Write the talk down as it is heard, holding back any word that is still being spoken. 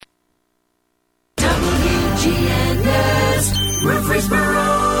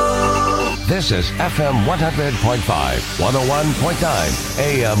Murfreesboro. This is FM 100.5, 101.9,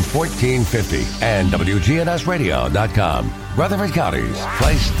 AM 1450, and WGNSradio.com. Rutherford County's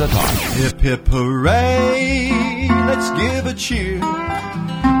place to talk. Hip, hip, hooray, let's give a cheer.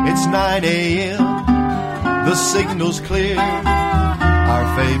 It's 9 a.m., the signal's clear.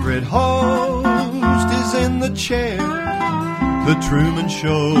 Our favorite host is in the chair. The Truman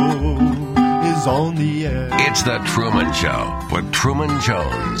Show is on the air. It's The Truman Show with Truman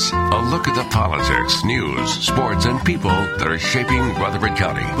Jones. A look at the politics, news, sports, and people that are shaping Rutherford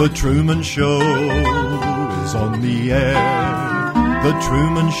County. The Truman Show is on the air. The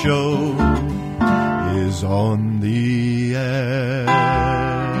Truman Show is on the air.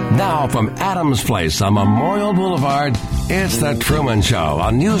 Now from Adams Place on Memorial Boulevard, it's The Truman Show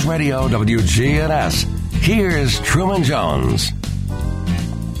on News Radio WGNS. Here's Truman Jones.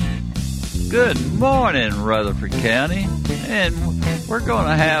 Good morning, Rutherford County. And we're going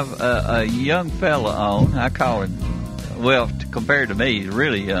to have a young fella on. I call him, well, compared to me, he's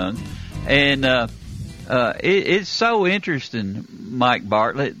really young. And it's so interesting, Mike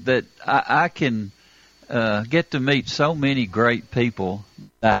Bartlett, that I can get to meet so many great people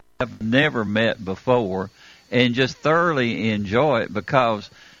that I've never met before and just thoroughly enjoy it, because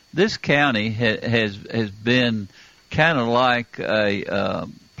this county has been kind of like a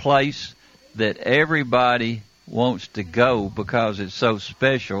place that everybody wants to go because it's so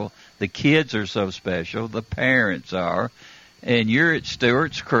special. The kids are so special. The parents are. And you're at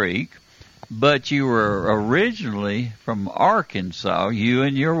Stewart's Creek, but you were originally from Arkansas, you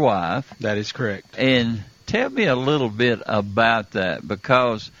and your wife. That is correct. And tell me a little bit about that,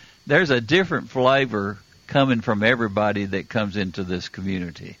 because there's a different flavor coming from everybody that comes into this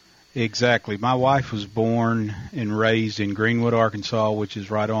community. Exactly. My wife was born and raised in Greenwood, Arkansas, which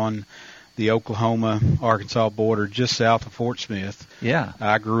is right on the Oklahoma-Arkansas border, just south of Fort Smith. Yeah.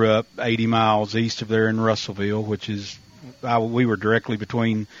 I grew up 80 miles east of there in Russellville, which is, we were directly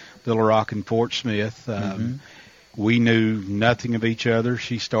between Little Rock and Fort Smith. We knew nothing of each other.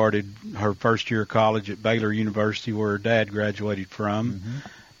 She started her first year of college at Baylor University, where her dad graduated from.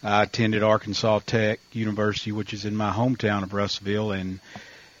 I attended Arkansas Tech University, which is in my hometown of Russellville, and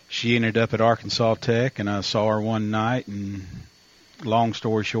she ended up at Arkansas Tech, and I saw her one night, and long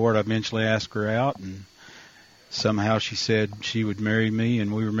story short, I eventually asked her out, and somehow she said she would marry me,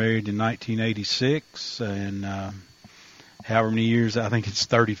 and we were married in 1986, and however many years, I think it's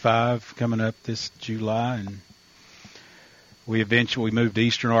 35 coming up this July, and we eventually moved to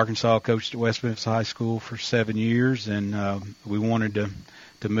Eastern Arkansas, coached at West Memphis High School for 7 years, and we wanted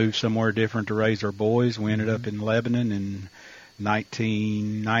to move somewhere different to raise our boys. We ended up in Lebanon in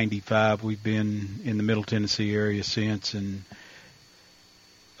 1995. We've been in the Middle Tennessee area since, and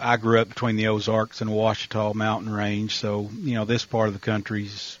I grew up between the Ozarks and Ouachita Mountain Range, so, you know, this part of the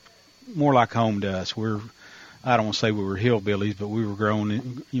country's more like home to us. I don't want to say we were hillbillies, but we were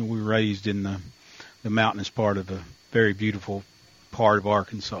we were raised in the mountainous part of a very beautiful part of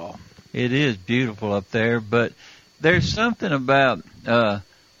Arkansas. It is beautiful up there, but there's something about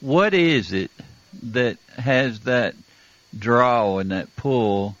what is it that has that draw and that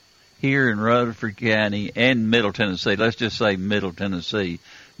pull here in Rutherford County and Middle Tennessee. Let's just say Middle Tennessee,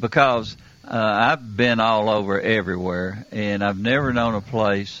 because I've been all over everywhere, and I've never known a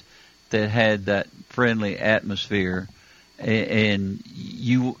place that had that friendly atmosphere, and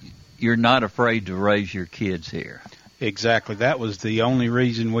you're not afraid to raise your kids here. Exactly. That was the only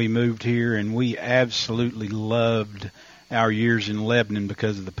reason we moved here, and we absolutely loved our years in Lebanon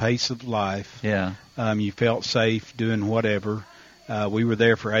because of the pace of life. Yeah. You felt safe doing whatever. We were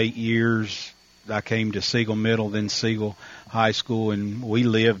there for 8 years. I came to Siegel Middle, then Siegel High School, and we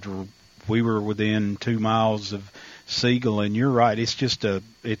were within 2 miles of Siegel, and you're right,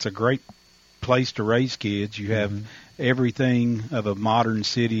 it's a great place to raise kids. You have everything of a modern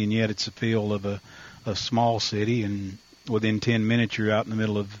city, and yet it's a feel of a small city, and within 10 minutes you're out in the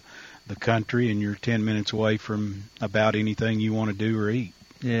middle of the country, and you're 10 minutes away from about anything you want to do or eat.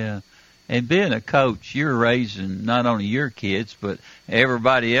 Yeah. And being a coach, you're raising not only your kids, but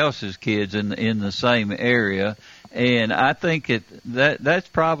everybody else's kids in the same area. And I think that's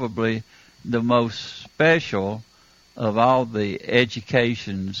probably the most special of all the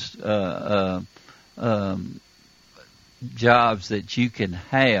education's jobs that you can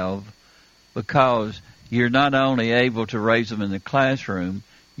have, because you're not only able to raise them in the classroom,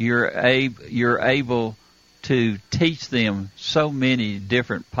 you're able to teach them so many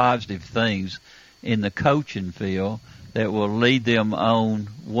different positive things in the coaching field that will lead them on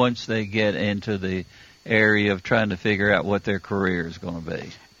once they get into the area of trying to figure out what their career is going to be.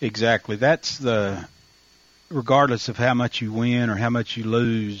 Exactly. That's regardless of how much you win or how much you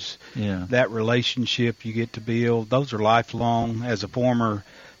lose, that relationship you get to build, those are lifelong. As a former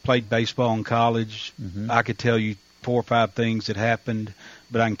played baseball in college, I could tell you 4 or 5 things that happened,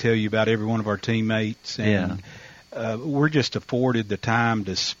 but I can tell you about every one of our teammates. And we're just afforded the time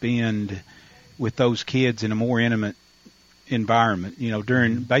to spend with those kids in a more intimate environment. You know,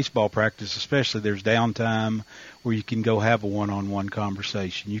 during baseball practice especially, there's downtime where you can go have a one-on-one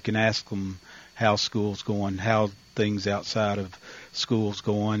conversation. You can ask them how school's going, how things outside of school's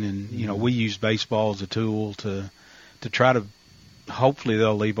going, and you know, we use baseball as a tool to try to hopefully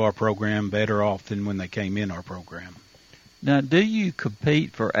they'll leave our program better off than when they came in our program. Now, do you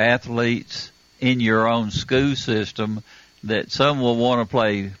compete for athletes in your own school system that some will want to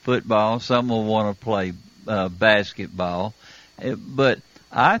play football, some will want to play basketball, but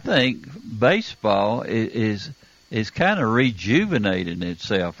I think baseball is kind of rejuvenating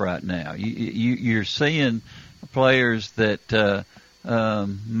itself right now. You're seeing players that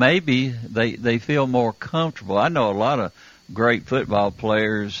maybe they feel more comfortable. I know a lot of great football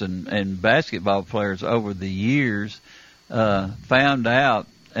players and basketball players over the years found out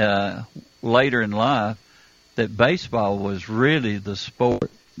later in life that baseball was really the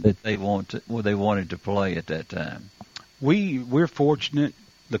sport that they wanted to play at that time. We're fortunate.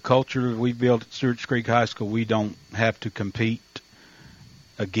 The culture we built at Stewart's Creek High School, we don't have to compete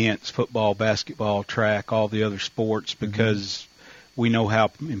against football, basketball, track, all the other sports, because we know how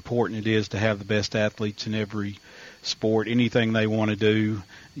important it is to have the best athletes in every sport. Anything they want to do.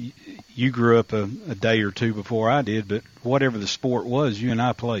 You grew up a day or two before I did, but whatever the sport was, you and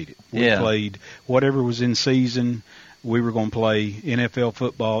I played it. We played whatever was in season. We were going to play NFL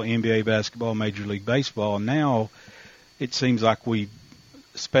football, NBA basketball, Major League Baseball. And now it seems like we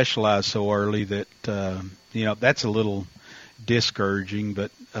specialize so early that, that's a little discouraging.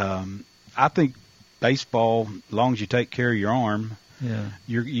 But I think baseball, as long as you take care of your arm,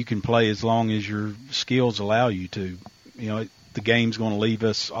 you can play as long as your skills allow you to. You know, the game's going to leave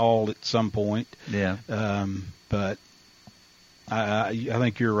us all at some point. Yeah. But I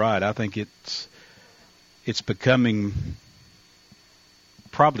think you're right. I think it's becoming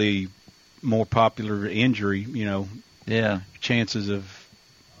probably more popular injury. You know. Yeah. Chances of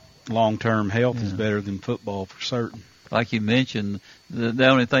long-term health is better than football for certain. Like you mentioned, the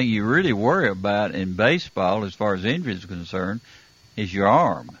only thing you really worry about in baseball, as far as injury is concerned, is your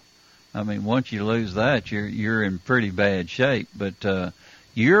arm. I mean, once you lose that, you're in pretty bad shape. But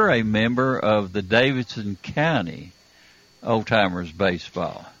you're a member of the Davidson County Old Timers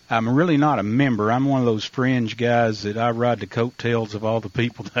Baseball. I'm really not a member. I'm one of those fringe guys that I ride the coattails of all the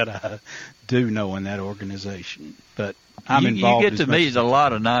people that I do know in that organization. But I'm involved. You get to meet a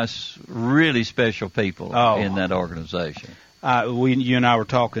lot of nice, really special people in that organization. You and I were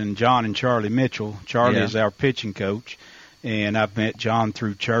talking, John and Charlie Mitchell. Charlie is our pitching coach, and I've met John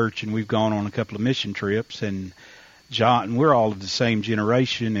through church, and we've gone on a couple of mission trips. And John, we're all of the same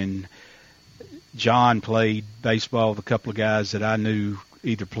generation, and John played baseball with a couple of guys that I knew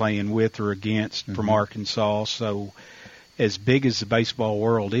either playing with or against from Arkansas. So as big as the baseball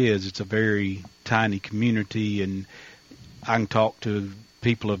world is, it's a very tiny community, and I can talk to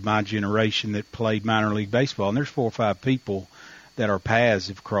people of my generation that played minor league baseball, and there's 4 or 5 people that our paths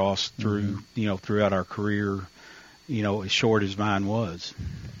have crossed through, throughout our career, as short as mine was.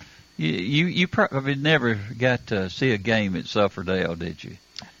 You probably never got to see a game at Sufferdale, did you?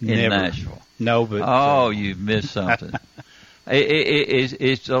 In Nashville. No, but you've missed something.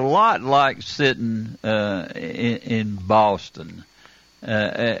 It's a lot like sitting in Boston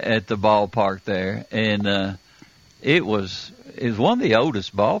at the ballpark there, and it was one of the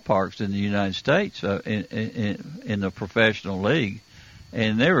oldest ballparks in the United States in the professional league,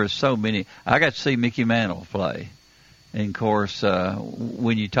 and there were so many. I got to see Mickey Mantle play, and of course,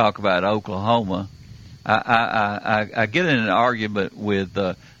 when you talk about Oklahoma, I get in an argument with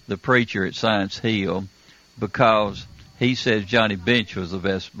the preacher at Science Hill because he says Johnny Bench was the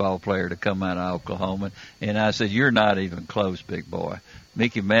best ball player to come out of Oklahoma. And I said, you're not even close, big boy.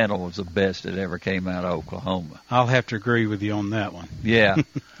 Mickey Mantle was the best that ever came out of Oklahoma. I'll have to agree with you on that one. Yeah.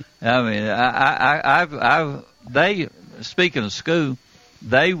 I mean, they, speaking of school,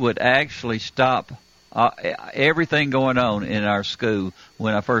 they would actually stop everything going on in our school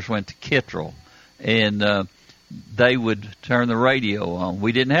when I first went to Kittrell. And they would turn the radio on.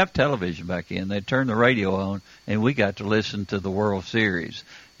 We didn't have television back then. They'd turn the radio on, and we got to listen to the World Series.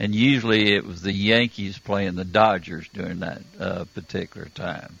 And usually it was the Yankees playing the Dodgers during that particular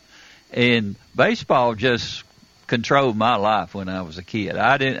time. And baseball just controlled my life when I was a kid.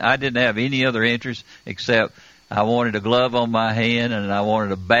 I didn't have any other interest except I wanted a glove on my hand, and I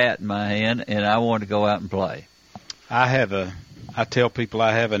wanted a bat in my hand, and I wanted to go out and play. I tell people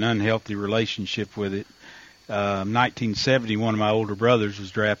I have an unhealthy relationship with it. 1970, one of my older brothers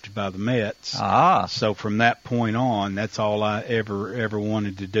was drafted by the Mets. So from that point on, that's all I ever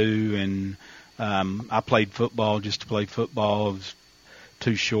wanted to do. And I played football just to play football. It was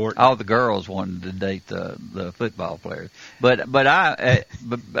too short. All the girls wanted to date the football players, but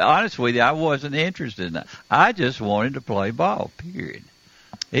honest with you, I wasn't interested in that. I just wanted to play ball. Period.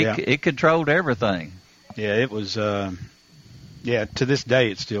 It controlled everything. Yeah, it was. To this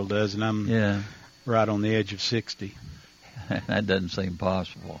day it still does, and I'm right on the edge of 60. That doesn't seem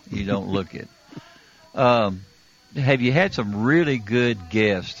possible. You don't look it. Have you had some really good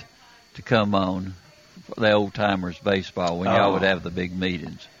guests to come on the Old Timers baseball when y'all would have the big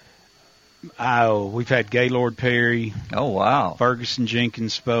meetings? We've had Gaylord Perry. Oh, wow. Ferguson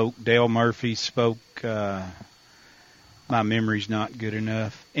Jenkins spoke. Dale Murphy spoke. My memory's not good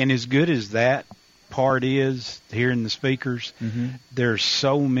enough. And as good as that part is, hearing the speakers, there's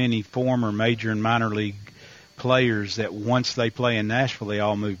so many former major and minor league players that once they play in Nashville, they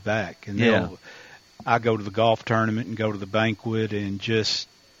all move back. And I go to the golf tournament and go to the banquet, and just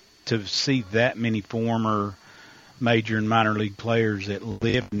to see that many former major and minor league players that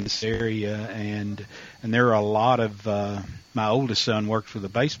live in this area, and there are a lot of my oldest son works with a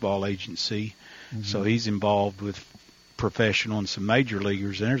baseball agency, so he's involved with professional and some major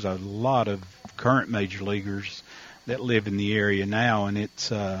leaguers, and there's a lot of current major leaguers that live in the area now, and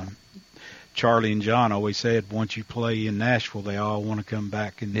it's Charlie and John always said once you play in Nashville, they all want to come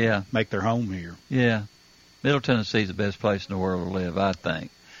back and make their home here. Yeah. Middle Tennessee's the best place in the world to live, I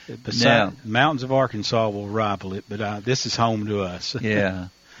think. The mountains of Arkansas will rival it, but this is home to us. Yeah.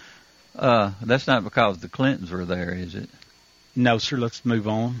 That's not because the Clintons were there, is it? No, sir. Let's move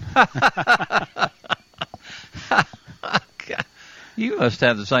on. You must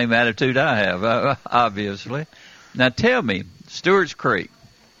have the same attitude I have, obviously. Now tell me, Stewart's Creek,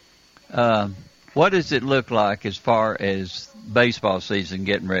 what does it look like as far as baseball season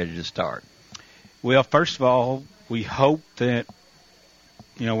getting ready to start? Well, first of all, we hope that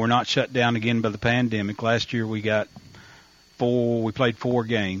we're not shut down again by the pandemic. Last year we played 4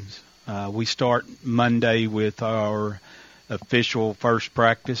 games. We start Monday with our official first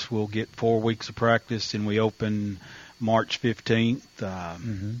practice. We'll get 4 weeks of practice, and we open March 15th.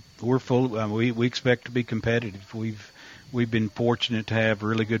 We're full. We expect to be competitive. We've been fortunate to have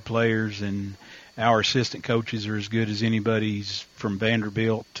really good players, and our assistant coaches are as good as anybody's from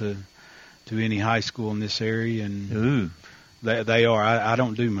Vanderbilt to any high school in this area, and they are. I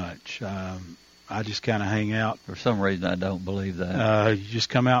don't do much. I just kind of hang out. For some reason, I don't believe that. You just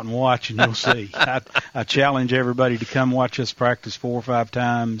come out and watch, and you'll see. I challenge everybody to come watch us practice 4 or 5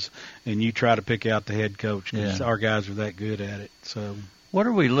 times, and you try to pick out the head coach, because our guys are that good at it. So, what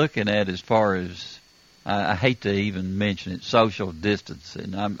are we looking at as far as, I hate to even mention it, social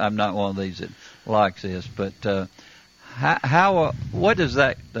distancing? I'm not one of these that likes this, but what does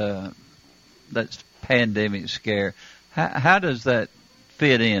that pandemic scare, how does that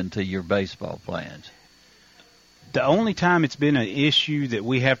fit into your baseball plans? The only time it's been an issue that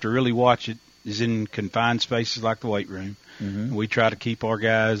we have to really watch it is in confined spaces like the weight room. We try to keep our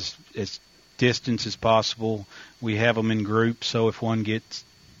guys as distant as possible. We have them in groups, so if one gets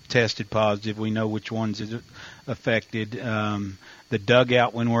tested positive, we know which ones is affected. The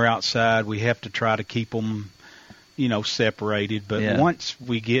dugout, when we're outside, we have to try to keep them, separated. But once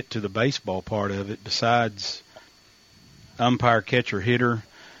we get to the baseball part of it, besides umpire, catcher, hitter,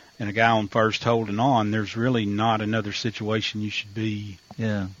 and a guy on first holding on, there's really not another situation you should be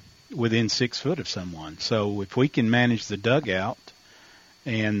within 6 foot of someone. So if we can manage the dugout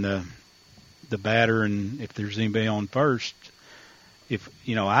and the batter, and if there's anybody on first,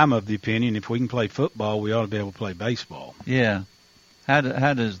 I'm of the opinion if we can play football, we ought to be able to play baseball. Yeah. How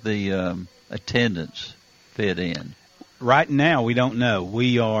does the attendance fit in? Right now, we don't know.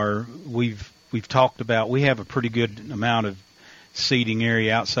 We've talked about, we have a pretty good amount of seating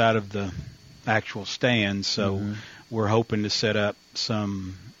area outside of the actual stands, so we're hoping to set up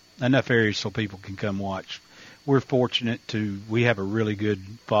enough areas so people can come watch. We're fortunate we have a really good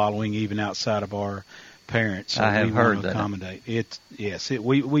following even outside of our parents. So I have heard that. Accommodate. It's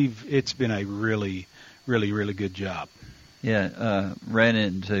been a really, really, really good job. Yeah, ran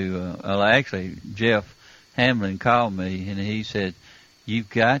into, actually Jeff Hamlin called me and he said, "You've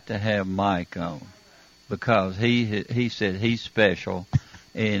got to have Mike on because he said he's special,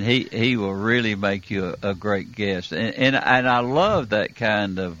 and he will really make you a great guest." And I love that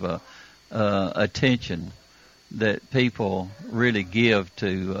kind of attention that people really give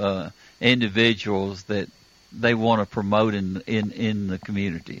to individuals that they want to promote in the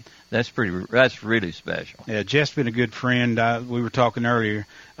community. That's really special. Yeah, Jeff's been a good friend. We were talking earlier.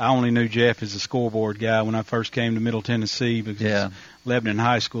 I only knew Jeff as a scoreboard guy when I first came to Middle Tennessee because Lebanon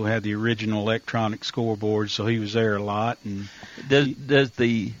High School had the original electronic scoreboard, so he was there a lot. And does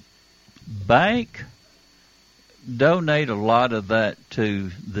the bank donate a lot of that to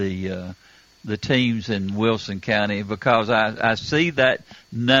the teams in Wilson County? Because I see that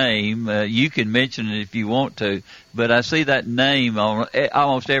name. You can mention it if you want to, but I see that name on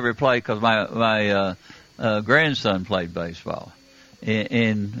almost every play because my grandson played baseball,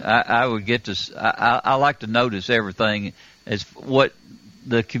 and I would get to. I like to notice everything as what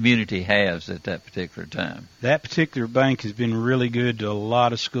the community has at that particular time. That particular bank has been really good to a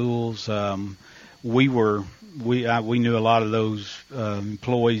lot of schools. We knew a lot of those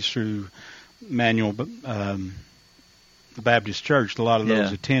employees through Manual Baptist Church. A lot of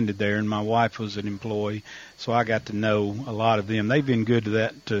those attended there, and my wife was an employee, so I got to know a lot of them. They've been good to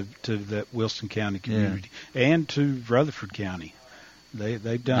that Wilson County community and to Rutherford County.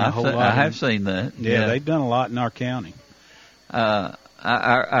 They've done a whole lot. I have seen that. Yeah, they've done a lot in our county.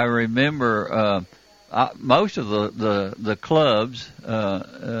 I remember most of the clubs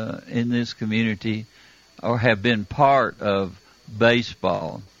in this community have been part of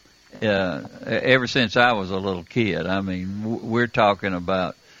baseball ever since I was a little kid. I mean, we're talking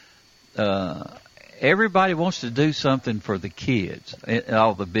about everybody wants to do something for the kids,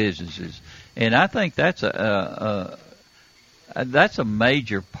 all the businesses, and I think that's a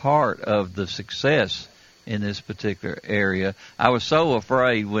major part of the success in this particular area. I was so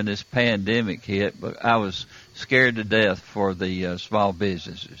afraid when this pandemic hit, but I was scared to death for the small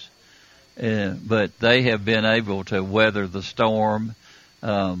businesses. But they have been able to weather the storm.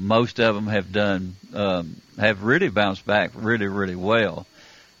 Most of them have really bounced back really, really well.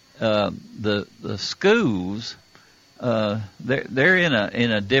 The schools, they're in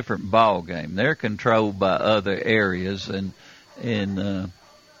a different ball game. They're controlled by other areas, and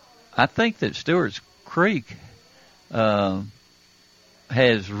I think that Stewart's Creek has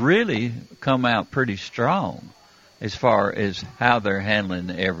really come out pretty strong as far as how they're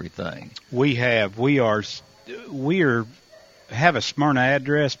handling everything. We have a Smyrna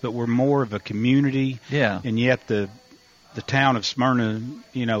address, but we're more of a community. Yeah. And yet the town of Smyrna,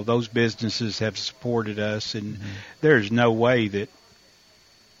 those businesses have supported us, and there's no way that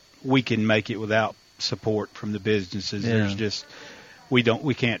we can make it without support from the businesses. Yeah. There's just we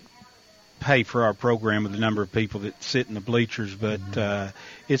can't pay for our program with the number of people that sit in the bleachers, but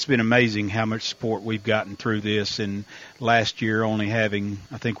it's been amazing how much support we've gotten through this. And last year only I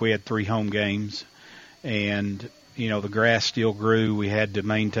think we had 3 home games, and the grass still grew. We had to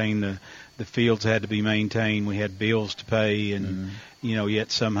maintain the fields had to be maintained. We had bills to pay, and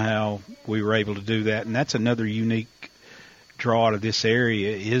yet somehow we were able to do that. And that's another unique draw to this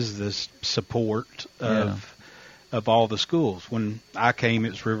area is the support of all the schools. When I came, it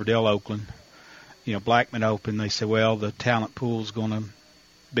was Riverdale, Oakland. Blackman opened. They said, well, the talent pool's going to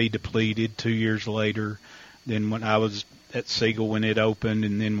be depleted 2 years later. Then when I was at Siegel when it opened,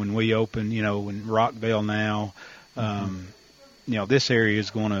 and then when we opened, in Rockville now, this area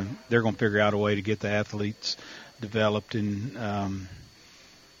they're going to figure out a way to get the athletes developed. And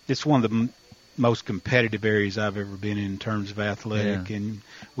it's one of the most competitive areas I've ever been in terms of athletic, and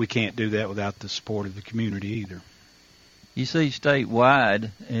we can't do that without the support of the community either. You see,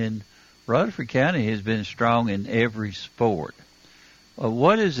 statewide, and Rutherford County has been strong in every sport.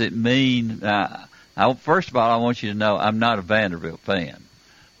 What does it mean? First of all, I want you to know I'm not a Vanderbilt fan,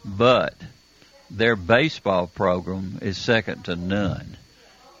 but their baseball program is second to none.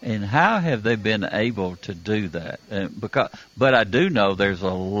 And how have they been able to do that? But I do know there's a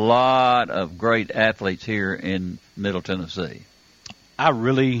lot of great athletes here in Middle Tennessee.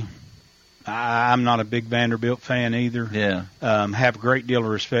 I'm not a big Vanderbilt fan either. Yeah. Have a great deal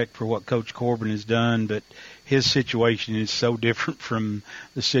of respect for what Coach Corbin has done, but his situation is so different from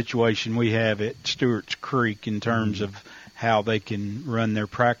the situation we have at Stewart's Creek in terms of how they can run their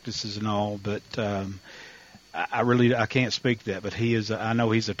practices and all. But I can't speak to that. But I know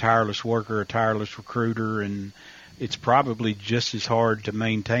he's a tireless worker, a tireless recruiter, and it's probably just as hard to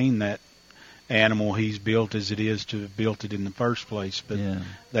maintain that animal he's built as it is to have built it in the first place. But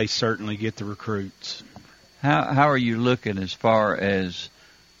they certainly get the recruits. How are you looking as far as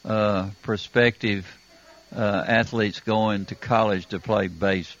prospective athletes going to college to play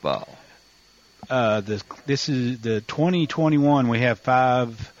baseball? This is the 2021. We have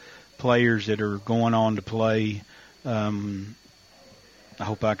 5 players that are going on to play. I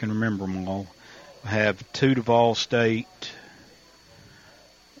hope I can remember them all. I have 2 to Vol State,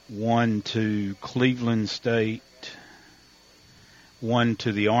 one to Cleveland State, one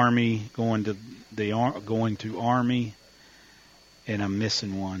to the Army, going to Army, and I'm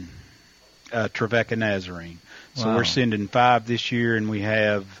missing one, Trevecca Nazarene. So Wow. we're sending 5 this year, and we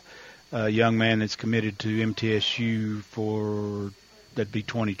have a young man that's committed to MTSU for, that'd be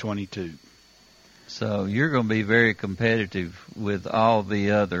 2022. So you're going to be very competitive with all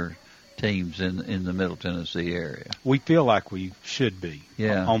the other teams in the Middle Tennessee area. We feel like we should be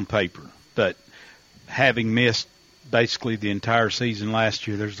on paper, but having missed basically the entire season last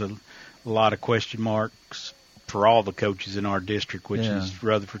year, there's a lot of question marks for all the coaches in our district, which is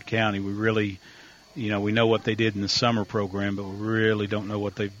Rutherford County. We really, we know what they did in the summer program, but we really don't know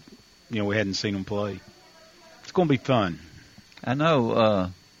what they've, we hadn't seen them play. It's going to be fun. I know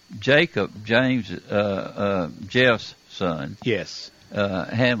James, Jeff's son. Yes.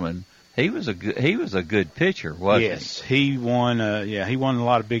 Hamlin. He was a good pitcher, wasn't he? Yes, he won. He won a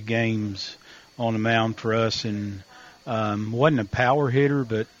lot of big games on the mound for us, and wasn't a power hitter,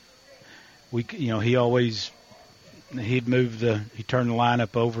 but he always he turned the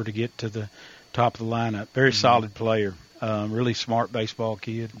lineup over to get to the top of the lineup. Very solid player. Really smart baseball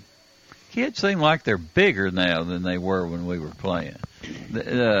kid. Kids seem like they're bigger now than they were when we were playing.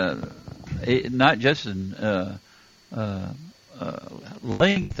 Not just in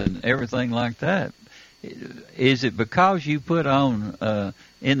length and everything like that. Is it because you put on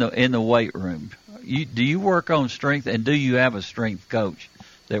in the weight room? Do you work on strength, and do you have a strength coach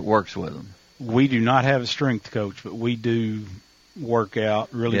that works with them? We do not have a strength coach, but we do work out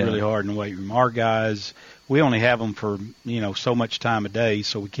really hard in the weight room. Our guys, we only have them for so much time a day,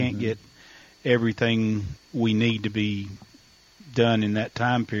 so we can't get everything we need to be done in that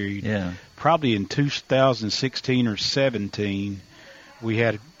time period. Yeah. Probably in 2016 or 17, we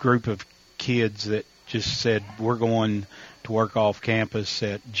had a group of kids that just said, we're going to work off campus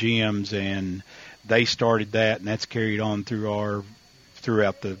at gyms, and they started that, and that's carried on throughout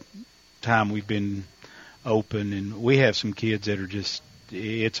the time we've been open. And we have some kids that are just,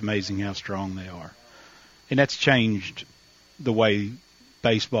 it's amazing how strong they are. And that's changed the way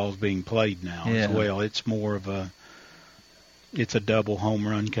baseball's being played now as well. It's more of it's a double home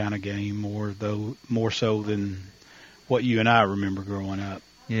run kind of game, more so than what you and I remember growing up.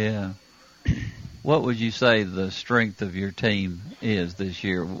 Yeah. What would you say the strength of your team is this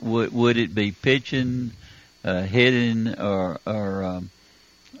year? Would it be pitching, hitting, or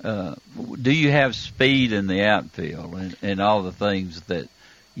do you have speed in the outfield and all the things that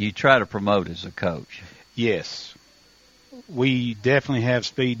you try to promote as a coach? Yes. We definitely have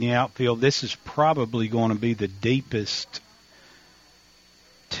speed in the outfield. This is probably going to be the deepest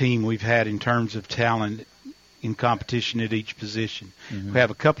team we've had in terms of talent in competition at each position. We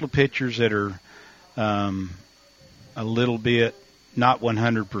have a couple of pitchers that are a little bit not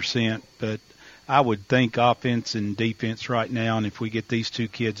 100%, but I would think offense and defense right now, and if we get these two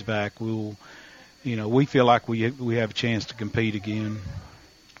kids back, we feel like we have a chance to compete again.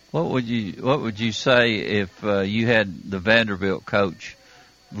 What would you say if you had the Vanderbilt coach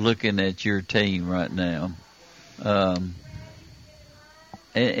looking at your team right now?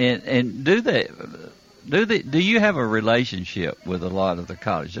 And do you have a relationship with a lot of the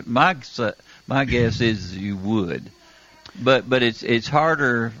colleges? My guess is you would, but it's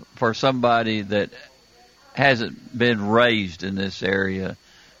harder for somebody that hasn't been raised in this area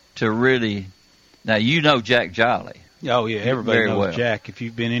to really. Now Jack Jolly. Oh yeah, everybody very knows well. Jack if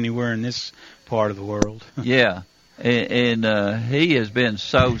you've been anywhere in this part of the world. Yeah, and he has been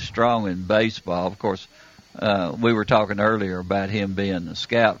so strong in baseball. Of course. We were talking earlier about him being a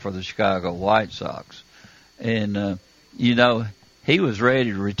scout for the Chicago White Sox. And, he was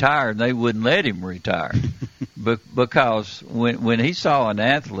ready to retire, and they wouldn't let him retire. Because when he saw an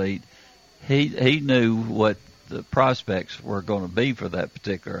athlete, he knew what the prospects were going to be for that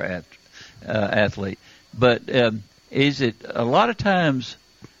particular athlete. But is it a lot of times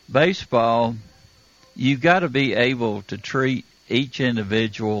baseball, you've got to be able to treat each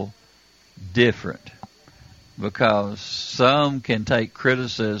individual different. Because some can take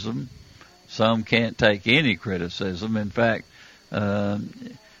criticism, some can't take any criticism. In fact,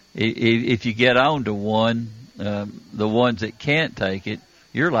 if you get on to one, the ones that can't take it,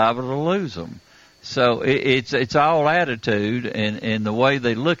 you're liable to lose them. So it's all attitude and the way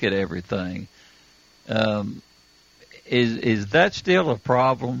they look at everything. Is that still a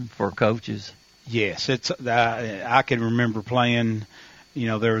problem for coaches? Yes, I can remember playing.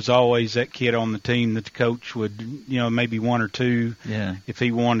 There was always that kid on the team that the coach would, maybe one or two. Yeah. If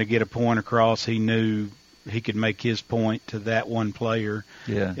he wanted to get a point across, he knew he could make his point to that one player.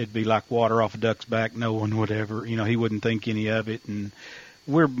 Yeah. It'd be like water off a duck's back. No one would ever, he wouldn't think any of it. And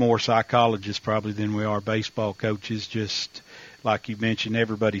we're more psychologists probably than we are baseball coaches. Just like you mentioned,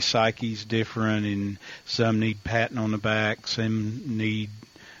 everybody's psyche's different, and some need patting on the back, some need,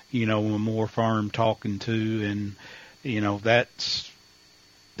 a more firm talking to, and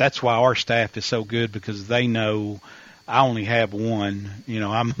that's why our staff is so good, because they know I only have one.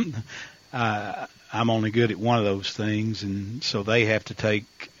 I'm only good at one of those things, and so they have to take,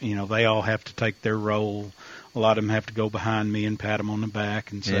 they all have to take their role. A lot of them have to go behind me and pat them on the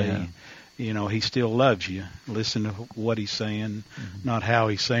back and say, he still loves you. Listen to what he's saying, not how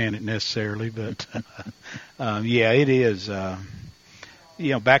he's saying it necessarily, but it is.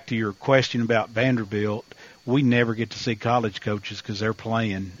 Back to your question about Vanderbilt, we never get to see college coaches because they're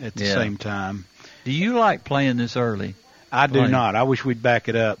playing at the same time. Do you like playing this early? I do not. I wish we'd back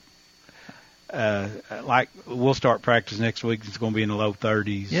it up. We'll start practice next week. It's going to be in the low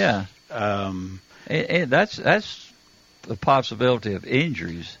 30s. Yeah. And that's the possibility of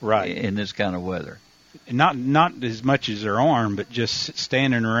injuries in this kind of weather. Not as much as their arm, but just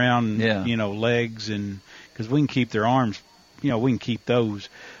standing around, legs, and because we can keep their arms, we can keep those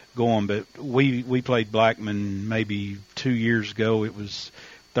going. But we played Blackman maybe 2 years ago. It was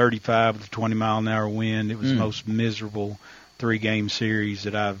 35 with a 20-mile-an-hour wind. It was the most miserable 3-game series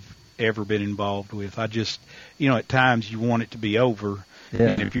that I've ever been involved with. I just, at times you want it to be over.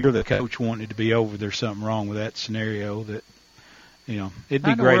 Yeah. And if you're the coach wanting it to be over, there's something wrong with that scenario. That, it'd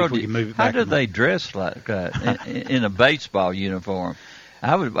be great if we could move it back. How do they dress like that in a baseball uniform?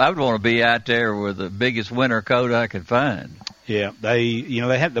 I would want to be out there with the biggest winter coat I could find. Yeah, they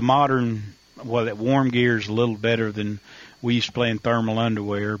have the modern. Well, that warm gear is a little better than we used to play in thermal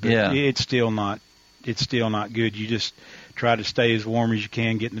underwear, but it's still not good. You just try to stay as warm as you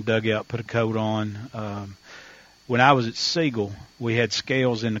can, get in the dugout, put a coat on. When I was at Siegel, we had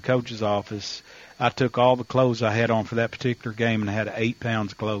scales in the coach's office. I took all the clothes I had on for that particular game, and I had 8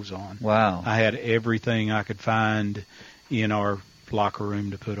 pounds of clothes on. Wow. I had everything I could find in our locker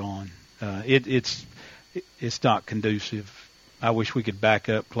room to put on. It's not conducive. I wish we could back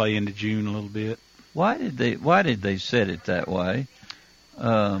up, play into June a little bit. Why did they set it that way?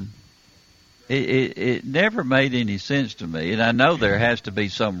 It never made any sense to me, and I know there has to be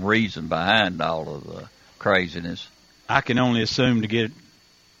some reason behind all of the craziness. I can only assume to get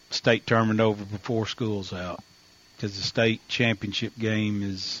state tournament over before school's out, because the state championship game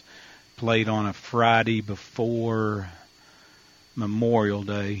is played on a Friday before Memorial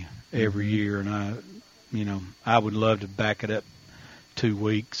Day every year, and I would love to back it up 2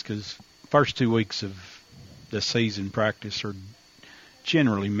 weeks, because first 2 weeks of the season practice are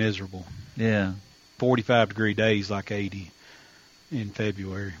generally miserable. Yeah. 45-degree days like 80 in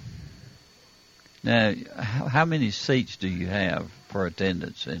February. Now, how many seats do you have for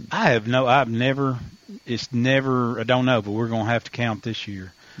attendance? I don't know, but we're going to have to count this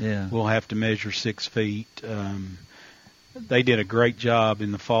year. Yeah. We'll have to measure 6 feet. They did a great job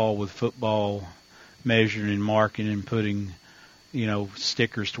in the fall with football, measuring and marking and putting,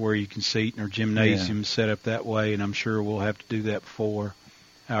 stickers to where you can seat in our gymnasium set up that way, and I'm sure we'll have to do that before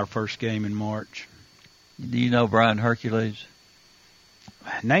our first game in March. Do you know Brian Hercules?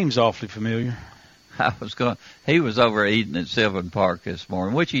 Name's awfully familiar. He was over eating at Sylvan Park this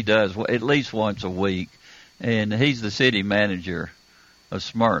morning, which he does at least once a week, and he's the city manager of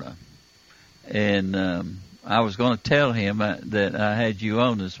Smyrna. And I was going to tell him that I had you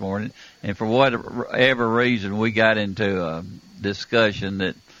on this morning, and for whatever reason, we got into a discussion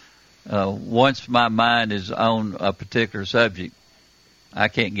that once my mind is on a particular subject, I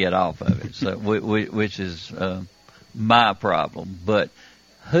can't get off of it, so which is my problem. But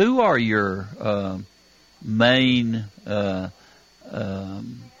who are your main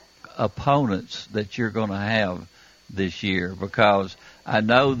opponents that you're going to have this year? Because I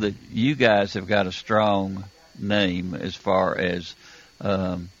know that you guys have got a strong name as far as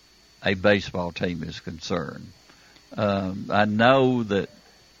a baseball team is concerned. I know that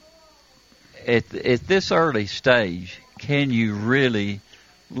at this early stage, can you really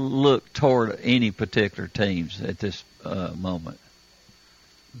look toward any particular teams at this moment?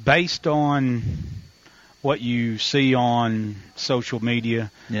 Based on what you see on social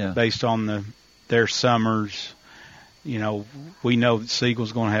media, based on their summers, we know that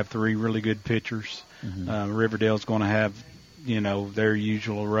Siegel's going to have 3 really good pitchers. Mm-hmm. Riverdale's going to have, their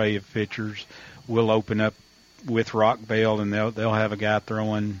usual array of pitchers. We'll open up with Rockvale, and they'll have a guy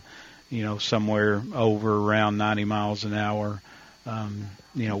throwing, somewhere over around 90 miles an hour.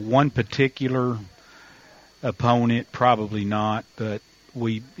 One particular opponent, probably not, but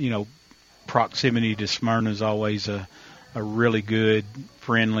proximity to Smyrna is always a really good,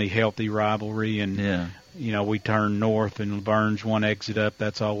 friendly, healthy rivalry. And Yeah. we turn north, and Laverne's one exit up.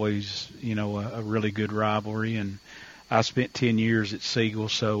 That's always a really good rivalry. And I spent 10 years at Siegel,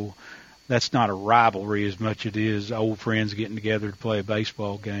 so that's not a rivalry as much as it is old friends getting together to play a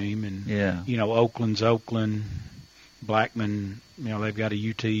baseball game. And Yeah. Oakland's Oakland, Blackman. They've got a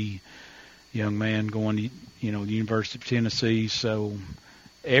UT young man going to the University of Tennessee. So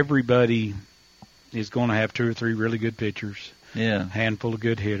everybody is going to have 2 or 3 really good pitchers. Yeah. Handful of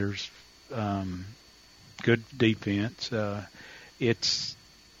good hitters, good defense.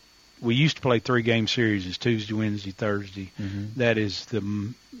 We used to play 3-game series. It's Tuesday, Wednesday, Thursday. Mm-hmm. That is the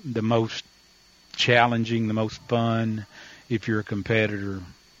most challenging, the most fun. If you're a competitor,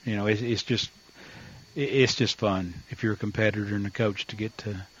 it's just fun if you're a competitor and a coach to get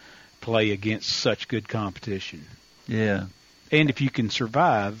to play against such good competition. Yeah. And if you can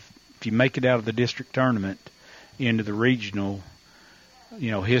survive, if you make it out of the district tournament into the regional,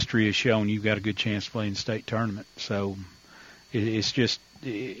 history has shown you've got a good chance to play in the state tournament. So it's just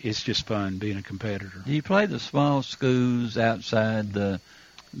fun being a competitor. Do you play the small schools outside in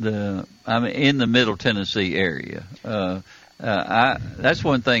the Middle Tennessee area? That's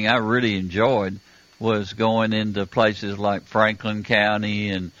one thing I really enjoyed was going into places like Franklin County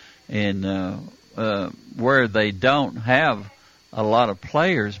and where they don't have a lot of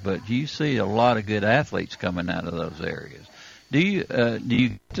players, but you see a lot of good athletes coming out of those areas. Do you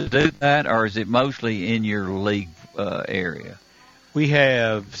get to do that, or is it mostly in your league area? We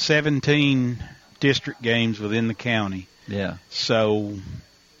have 17 district games within the county. Yeah. So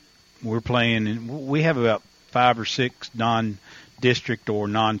we're playing. We have about 5 or 6 non-district or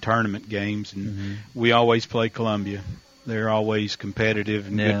non-tournament games, and we always play Columbia. They're always competitive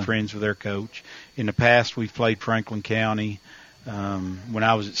and good friends with their coach. In the past, we've played Franklin County. When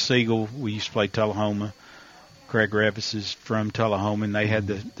I was at Siegel, we used to play Tullahoma. Craig Revis is from Tullahoma, and they had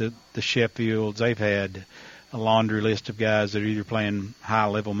the Sheffields. They've had a laundry list of guys that are either playing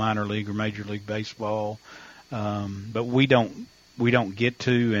high-level minor league or major league baseball. But we don't get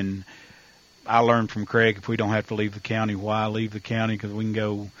to, and I learned from Craig, if we don't have to leave the county, why leave the county? Because we can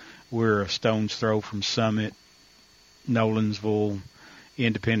go, we're a stone's throw from Summit, Nolensville,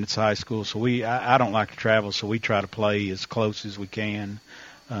 Independence High School. So I don't like to travel, so we try to play as close as we can.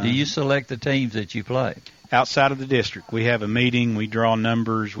 Do you select the teams that you play? Outside of the district, we have a meeting, we draw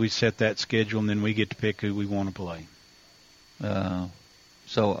numbers, we set that schedule, and then we get to pick who we want to play.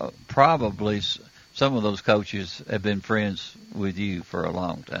 So probably some of those coaches have been friends with you for a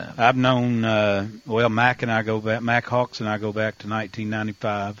long time. I've known, Mac and I go back, Mac Hawks and I go back to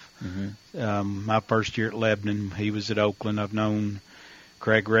 1995. Mm-hmm. My first year at Lebanon, he was at Oakland. I've known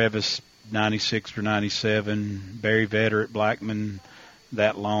Craig Revis, 96 or 97, Barry Vetter at Blackman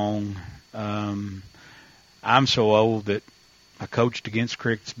that long. I'm so old that I coached against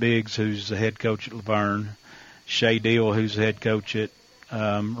Crickets Biggs, who's the head coach at Laverne, Shea Deal, who's the head coach at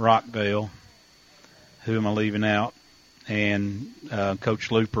Rockvale. Who am I leaving out? And Coach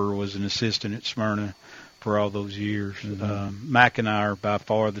Looper was an assistant at Smyrna for all those years. Mm-hmm. Mac and I are by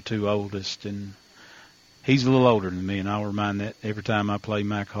far the two oldest, and he's a little older than me, and I'll remind that every time I play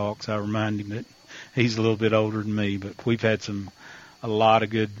Mac Hawks, I remind him that he's a little bit older than me. But we've had a lot of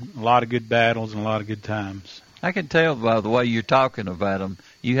good battles and a lot of good times. I can tell by the way you're talking about them,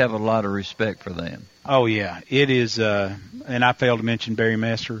 you have a lot of respect for them. Oh yeah, it is. And I failed to mention Barry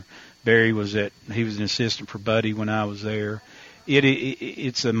Messer. Barry he was an assistant for Buddy when I was there.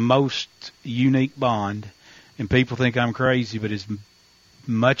 It's a most unique bond, and people think I'm crazy, but as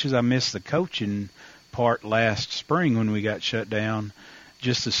much as I missed the coaching part last spring when we got shut down,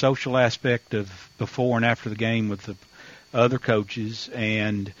 just the social aspect of before and after the game with the other coaches,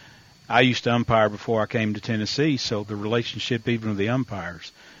 and I used to umpire before I came to Tennessee, so the relationship even with the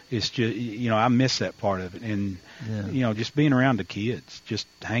umpires, it's just, I miss that part of it. And, just being around the kids, just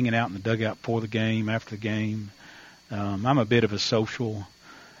hanging out in the dugout before the game, after the game. I'm a bit of a social.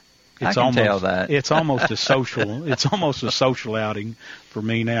 I can tell that. It's almost a social outing for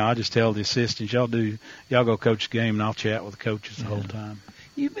me now. I just tell the assistants, y'all go coach the game, and I'll chat with the coaches the whole time.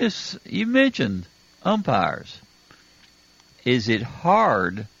 You mentioned umpires. Is it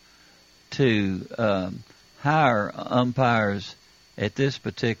hard to hire umpires at this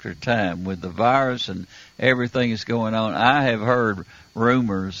particular time with the virus and everything that's going on? I have heard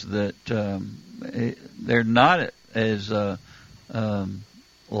rumors that they're not as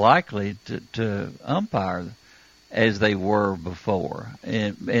likely to umpire as they were before.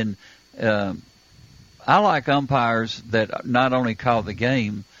 And I like umpires that not only call the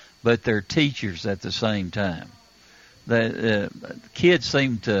game, but they're teachers at the same time. The kids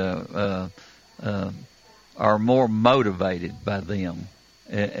seem to are more motivated by them,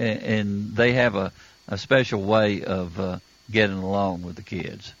 and they have a special way of getting along with the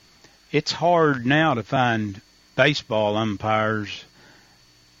kids. It's hard now to find baseball umpires,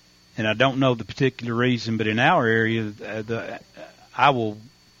 and I don't know the particular reason, but in our area, I will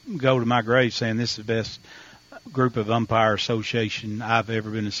go to my grave saying this is the best group of umpire association I've ever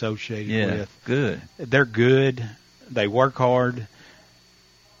been associated with. Good. They're good. They work hard.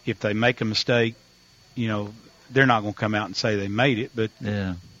 If they make a mistake, they're not going to come out and say they made it, but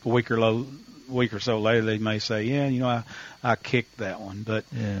a week or so later they may say, I kicked that one. But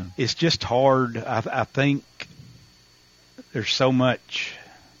it's just hard. I think there's so much,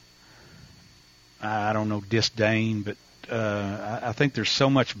 I don't know, disdain, but I think there's so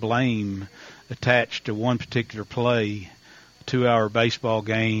much blame attached to one particular play, 2-hour baseball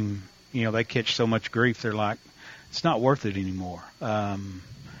game. They catch so much grief, they're like, it's not worth it anymore.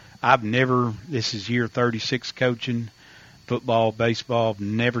 I've never, this is year 36 coaching, football, baseball,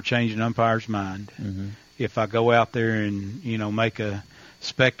 never changed an umpire's mind. Mm-hmm. If I go out there and, make a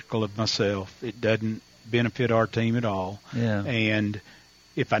spectacle of myself, it doesn't benefit our team at all. Yeah. And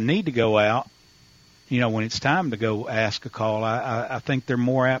if I need to go out, when it's time to go ask a call, I think they're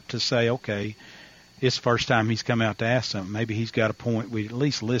more apt to say, okay, it's the first time he's come out to ask something. Maybe he's got a point we at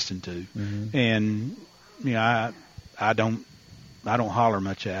least listen to. Mm-hmm. And, I don't holler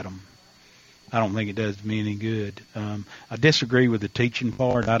much at them. I don't think it does me any good. I disagree with the teaching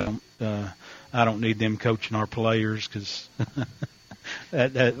part. I don't need them coaching our players because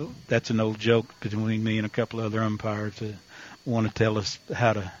that's an old joke between me and a couple of other umpires that want to tell us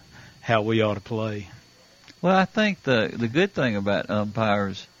how we ought to play. Well, I think the good thing about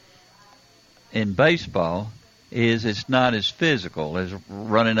umpires in baseball is it's not as physical as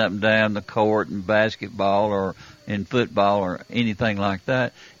running up and down the court in basketball or in football or anything like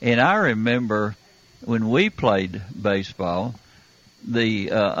that. And I remember when we played baseball,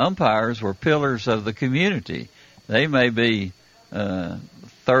 the umpires were pillars of the community. They may be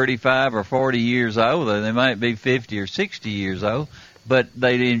 35 or 40 years old, or they might be 50 or 60 years old, but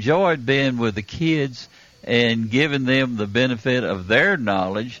they enjoyed being with the kids and giving them the benefit of their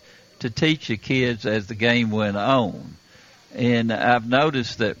knowledge to teach the kids as the game went on. And I've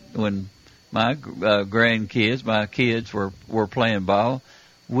noticed that when my grandkids, my kids were playing ball,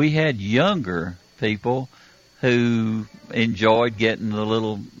 we had younger people who enjoyed getting the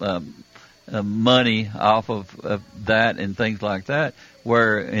little money off of that and things like that,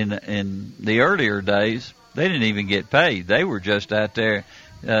 where in the earlier days, they didn't even get paid. They were just out there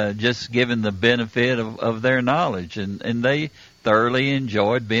just given the benefit of their knowledge, and they thoroughly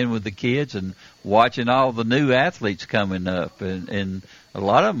enjoyed being with the kids and watching all the new athletes coming up, and a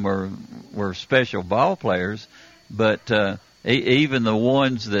lot of them were special ball players, but even the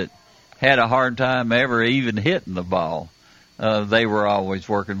ones that had a hard time ever even hitting the ball, they were always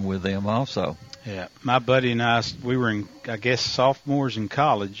working with them also. Yeah, my buddy and I, we were sophomores in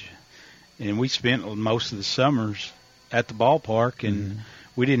college, and we spent most of the summers at the ballpark, and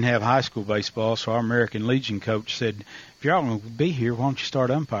we didn't have high school baseball, so our American Legion coach said, if you're all going to be here, why don't you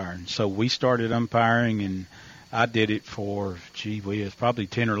start umpiring? So we started umpiring, and I did it for, probably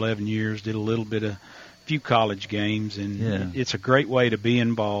 10 or 11 years, did a few college games, and it's a great way to be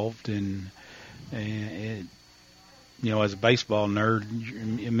involved, and as a baseball nerd,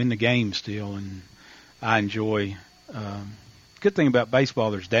 I'm in the game still, and I enjoy good thing about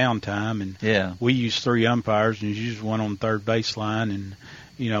baseball, there's downtime, and we use 3 umpires, and there's usually one on the third baseline, and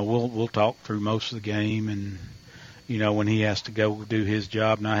we'll talk through most of the game, and when he has to go do his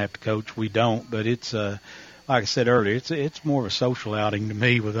job and I have to coach, we don't. But it's like I said earlier, it's more of a social outing to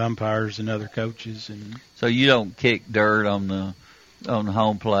me with umpires and other coaches. And so you don't kick dirt on the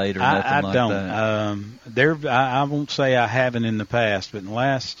home plate or nothing like that? I won't say I haven't in the past, but in the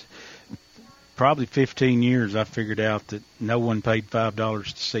last probably 15 years, I figured out that no one paid $5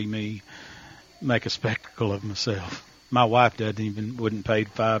 to see me make a spectacle of myself. My wife wouldn't pay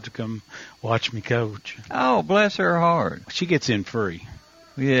 $5 to come watch me coach. Oh, bless her heart. She gets in free.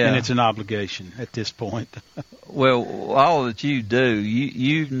 Yeah. And it's an obligation at this point. Well, all that you do,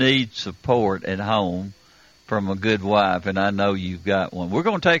 you need support at home from a good wife, and I know you've got one. We're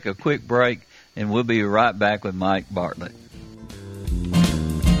going to take a quick break, and we'll be right back with Mike Bartlett.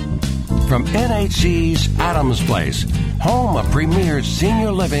 From NHC's Adams Place, home of premier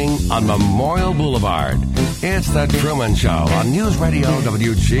senior living on Memorial Boulevard, it's The Truman Show on News Radio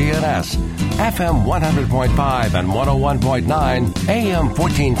WGNS, FM 100.5 and 101.9, AM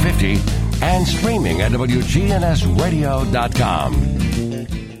 1450, and streaming at WGNSradio.com.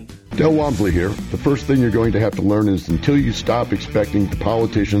 Del Walmsley here. The first thing you're going to have to learn is until you stop expecting the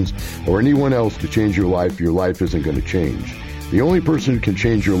politicians or anyone else to change your life isn't going to change. The only person who can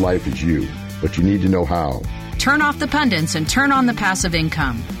change your life is you, but you need to know how. Turn off the pundits and turn on the passive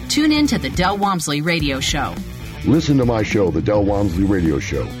income. Tune in to the Del Walmsley Radio Show. Listen to my show, The Del Walmsley Radio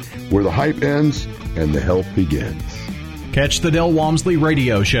Show, where the hype ends and the help begins. Catch the Del Walmsley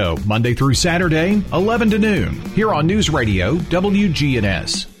Radio Show Monday through Saturday, 11 to noon, here on News Radio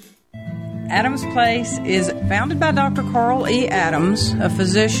WGNS. Adams Place is founded by Dr. Carl E. Adams, a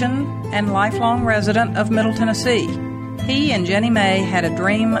physician and lifelong resident of Middle Tennessee. He and Jenny May had a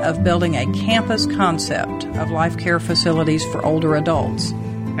dream of building a campus concept of life care facilities for older adults.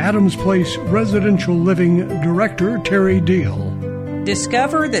 Adams Place Residential Living Director Terry Deal.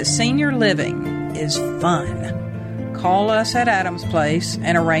 Discover that senior living is fun. Call us at Adams Place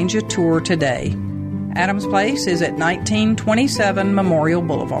and arrange a tour today. Adams Place is at 1927 Memorial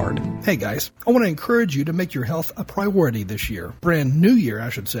Boulevard. Hey guys, I want to encourage you to make your health a priority this year. Brand new year, I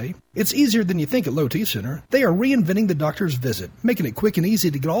should say. It's easier than you think at Low T Center. They are reinventing the doctor's visit, making it quick and easy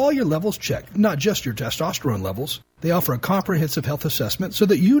to get all your levels checked, not just your testosterone levels. They offer a comprehensive health assessment so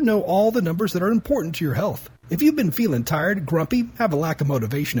that you know all the numbers that are important to your health. If you've been feeling tired, grumpy, have a lack of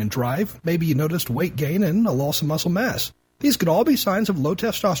motivation and drive, maybe you noticed weight gain and a loss of muscle mass. These could all be signs of low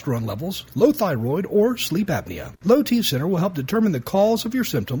testosterone levels, low thyroid, or sleep apnea. Low T Center will help determine the cause of your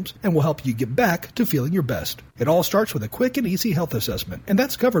symptoms and will help you get back to feeling your best. It all starts with a quick and easy health assessment, and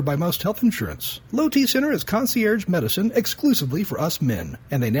that's covered by most health insurance. Low T Center is concierge medicine exclusively for us men,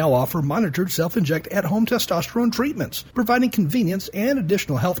 and they now offer monitored self-inject at-home testosterone treatments, providing convenience and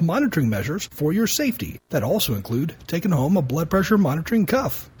additional health monitoring measures for your safety that also include taking home a blood pressure monitoring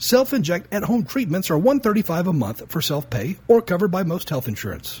cuff. Self-inject at-home treatments are $135 a month for self-pay or covered by most health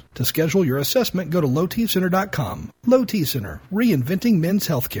insurance. To schedule your assessment, go to lowtcenter.com. Low T Center, reinventing men's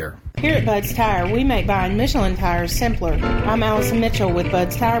healthcare. Here at Bud's Tire, we make buying Michelin tires simpler. I'm Allison Mitchell with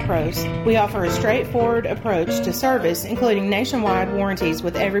Bud's Tire Pros. We offer a straightforward approach to service, including nationwide warranties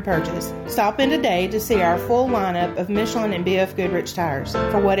with every purchase. Stop in today to see our full lineup of Michelin and BF Goodrich tires.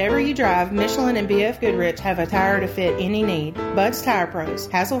 For whatever you drive, Michelin and BF Goodrich have a tire to fit any need. Bud's Tire Pros,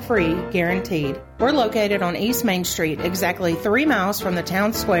 hassle-free, guaranteed. We're located on East Main Street, exactly 3 miles from the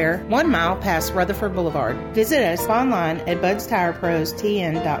town square, 1 mile past Rutherford Boulevard. Visit us online at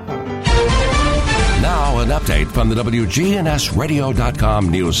budstireprostn.com. Now an update from the WGNSradio.com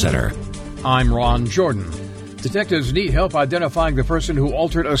News Center. I'm Ron Jordan. Detectives need help identifying the person who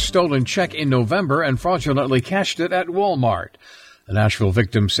altered a stolen check in November and fraudulently cashed it at Walmart. The Nashville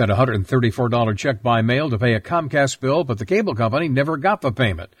victim sent a $134 check by mail to pay a Comcast bill, but the cable company never got the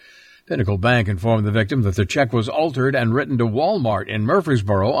payment. Pinnacle Bank informed the victim that the check was altered and written to Walmart in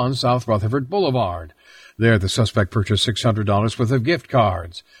Murfreesboro on South Rutherford Boulevard. There, the suspect purchased $600 worth of gift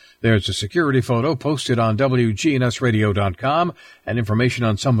cards. There's a security photo posted on WGNSradio.com and information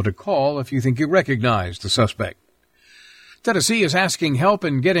on someone to call if you think you recognize the suspect. Tennessee is asking help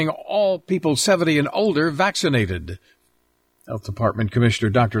in getting all people 70 and older vaccinated. Health Department Commissioner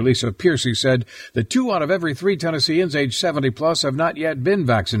Dr. Lisa Piercy said that 2 out of every 3 Tennesseans age 70-plus have not yet been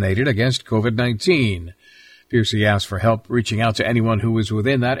vaccinated against COVID-19. Piercy asked for help reaching out to anyone who is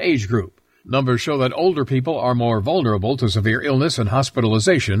within that age group. Numbers show that older people are more vulnerable to severe illness and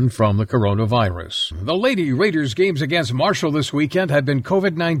hospitalization from the coronavirus. The Lady Raiders games against Marshall this weekend had been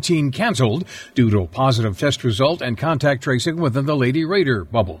COVID-19 canceled due to a positive test result and contact tracing within the Lady Raider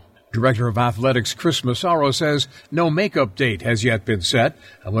bubble. Director of Athletics Chris Massaro says no makeup date has yet been set.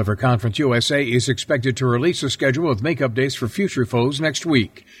 However, Conference USA is expected to release a schedule with makeup dates for future foes next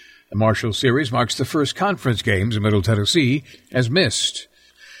week. The Marshall Series marks the first conference games Middle Tennessee has missed.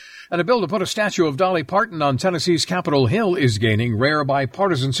 And a bill to put a statue of Dolly Parton on Tennessee's Capitol Hill is gaining rare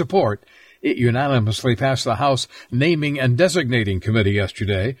bipartisan support. It unanimously passed the House Naming and Designating Committee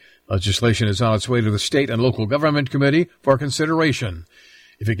yesterday. Legislation is on its way to the State and Local Government Committee for consideration.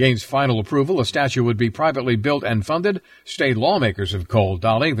 If it gains final approval, a statue would be privately built and funded. State lawmakers have called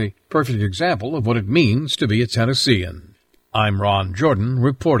Dolly the perfect example of what it means to be a Tennessean. I'm Ron Jordan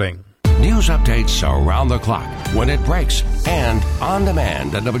reporting. News updates around the clock, when it breaks, and on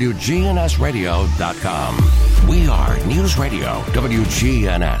demand at WGNSradio.com. We are News Radio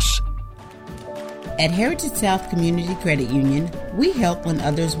WGNS. At Heritage South Community Credit Union, we help when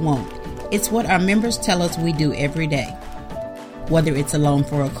others won't. It's what our members tell us we do every day. Whether it's a loan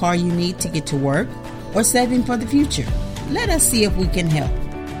for a car you need to get to work or saving for the future, let us see if we can help.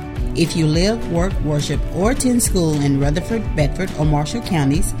 If you live, work, worship, or attend school in Rutherford, Bedford, or Marshall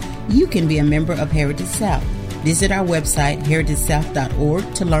counties, you can be a member of Heritage South. Visit our website,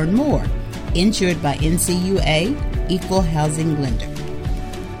 heritagesouth.org, to learn more. Insured by NCUA, Equal Housing Lender.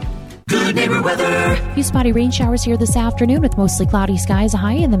 Good Neighbor weather. Few spotty rain showers here this afternoon with mostly cloudy skies, a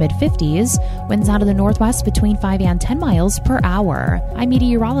high in the mid-50s. Winds out of the northwest between 5 and 10 miles per hour. I'm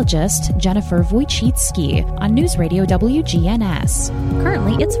meteorologist Jennifer Wojcicki on News Radio WGNS.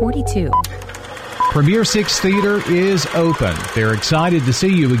 Currently, it's 42. Premier Six Theater is open. They're excited to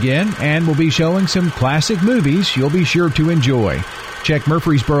see you again and will be showing some classic movies you'll be sure to enjoy. Check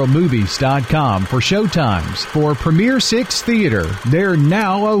MurfreesboroMovies.com for showtimes for Premier Six Theater. They're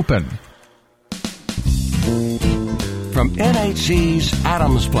now open. From NHC's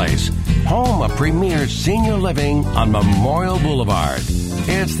Adams Place, home of Premier Senior Living on Memorial Boulevard.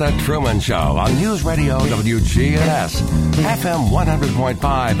 It's The Truman Show on News Radio WGNS, FM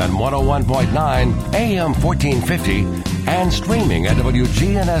 100.5 and 101.9, AM 1450, and streaming at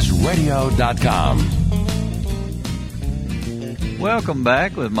WGNSradio.com. Welcome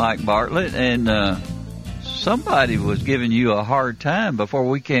back with Mike Bartlett, and somebody was giving you a hard time before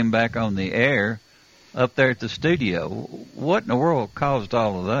we came back on the air up there at the studio. What in the world caused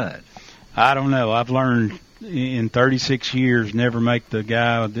all of that? I don't know. I've learned in 36 years never make the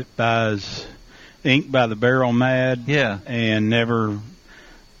guy that buys ink by the barrel mad. Yeah. And never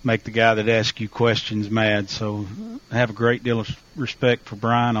make the guy that asks you questions mad. So I have a great deal of respect for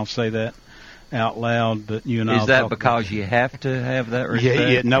Brian. I'll say that out loud, but you and I. Is that because you have to have that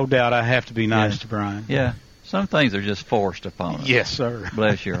respect? Yeah, no doubt. I have to be nice to Brian. Yeah, some things are just forced upon us. Yes, sir.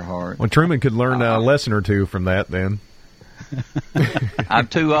 Bless your heart. Well, Truman could learn a lesson or two from that. Then I'm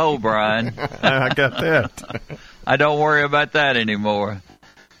too old, Brian. I got that. I don't worry about that anymore.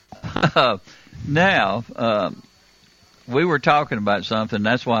 Now, we were talking about something.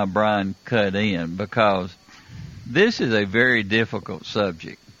 That's why Brian cut in, because this is a very difficult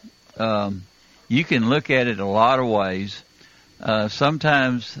subject. You can look at it a lot of ways.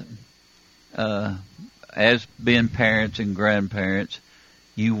 Sometimes, as being parents and grandparents,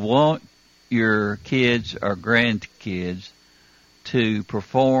 you want your kids or grandkids to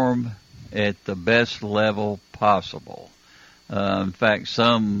perform at the best level possible. In fact,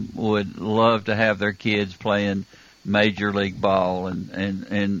 some would love to have their kids playing Major League Ball,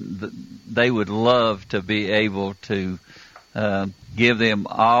 and they would love to be able to give them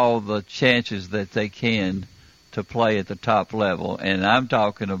all the chances that they can to play at the top level. And I'm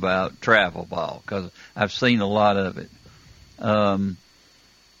talking about travel ball, because I've seen a lot of it.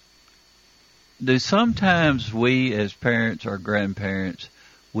 Do sometimes we as parents or grandparents,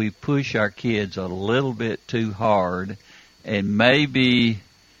 we push our kids a little bit too hard, and maybe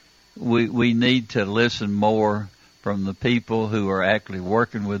we need to listen more from the people who are actually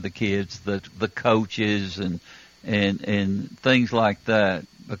working with the kids, the coaches and things like that,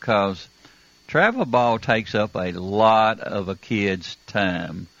 because travel ball takes up a lot of a kid's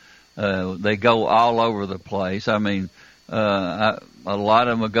time. They go all over the place. I mean, a lot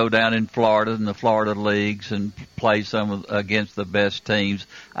of them will go down in Florida in the Florida leagues and play against the best teams.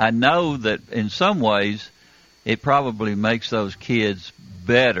 I know that in some ways it probably makes those kids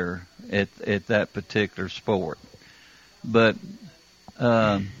better at that particular sport. But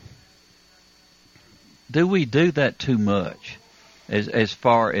do we do that too much as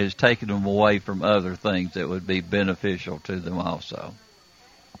far as taking them away from other things that would be beneficial to them also?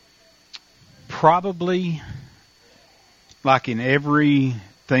 Probably. Like in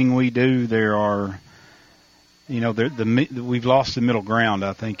everything we do, there are, we've lost the middle ground,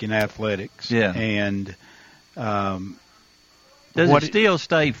 I think, in athletics. Yeah. And does it still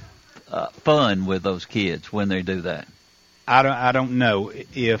stay fun with those kids when they do that? I don't know.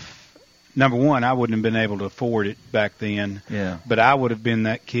 If, number one, I wouldn't have been able to afford it back then. Yeah. But I would have been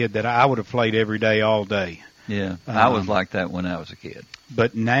that kid that I would have played every day, all day. Yeah. I was like that when I was a kid.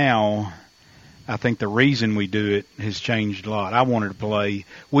 But now, I think the reason we do it has changed a lot. I wanted to play.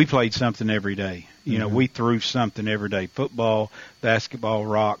 We played something every day. We threw something every day. Football, basketball,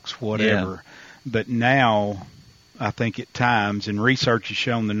 rocks, whatever. Yeah. But now, I think at times, and research has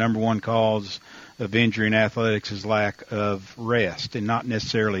shown the number one cause of injury in athletics is lack of rest, and not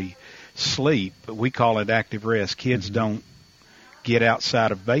necessarily sleep, but we call it active rest. Kids don't get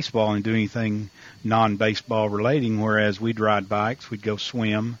outside of baseball and do anything non-baseball relating, whereas we'd ride bikes, we'd go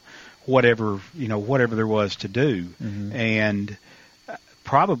swim, whatever there was to do. And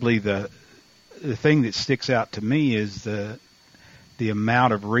probably the thing that sticks out to me is the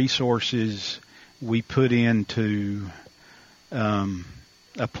amount of resources we put into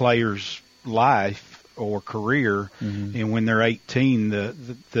a player's life or career, and when they're 18,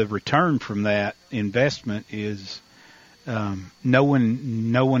 the return from that investment is no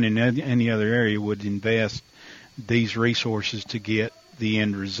one in any other area would invest these resources to get the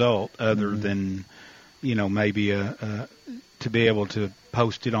end result other than maybe to be able to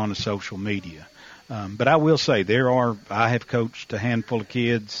posted on the social media. But I will say I have coached a handful of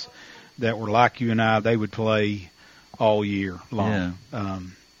kids that were like you and I. They would play all year long. Yeah.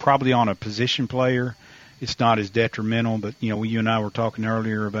 Probably on a position player, it's not as detrimental. But you and I were talking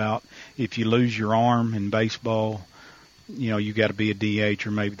earlier about if you lose your arm in baseball, you got to be a DH,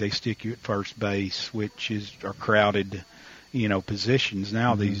 or maybe they stick you at first base, which are crowded, positions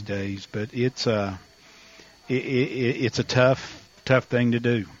now these days. But it's a tough thing to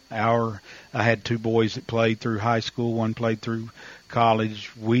do. I had two boys that played through high school. One played through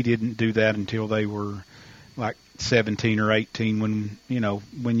college. We didn't do that until they were like 17 or 18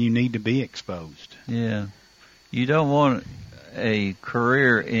 when you need to be exposed. Yeah. You don't want a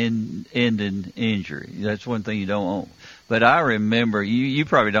career-ending injury. That's one thing you don't want. But I remember, you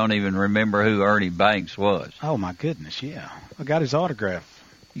probably don't even remember who Ernie Banks was. Oh, my goodness, yeah. I got his autograph.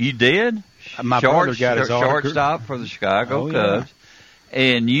 You did? My brother got his autograph. Shortstop for the Chicago Cubs. Yeah.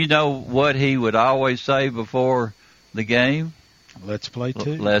 And you know what he would always say before the game? Let's play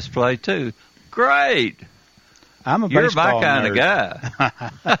two. Let's play two. Great. I'm a You're my kind nerd. of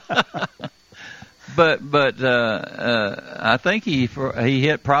guy. But I think he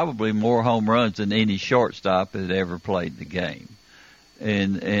hit probably more home runs than any shortstop that ever played the game,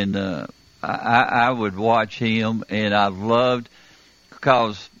 and I would watch him, and I loved,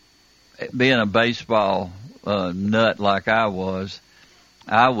 because being a baseball nut like I was,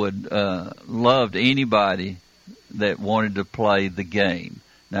 I would loved anybody that wanted to play the game.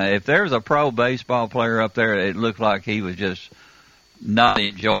 Now, if there was a pro baseball player up there, it looked like he was just not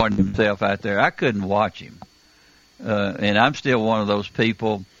enjoying himself out there, I couldn't watch him. And I'm still one of those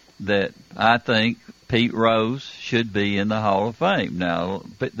people that I think Pete Rose should be in the Hall of Fame. Now,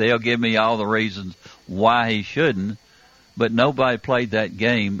 they'll give me all the reasons why he shouldn't, but nobody played that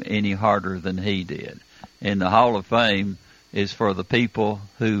game any harder than he did. And the Hall of Fame is for the people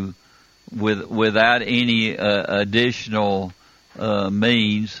who, without any additional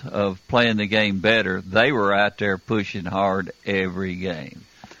means of playing the game better, they were out there pushing hard every game.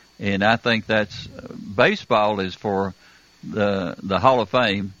 And I think that's baseball is for the Hall of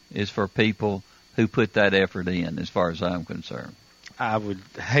Fame is for people who put that effort in, as far as I'm concerned. I would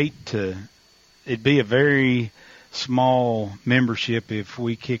hate to, it'd be a very small membership if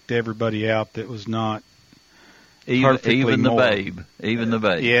we kicked everybody out that was not even the moral. Even the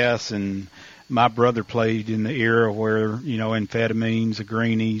babe. Yes, and my brother played in the era where, amphetamines, the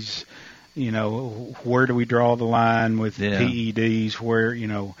greenies, where do we draw the line with PEDs, where,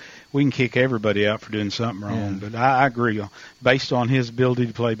 we can kick everybody out for doing something wrong. Yeah. But I agree. Based on his ability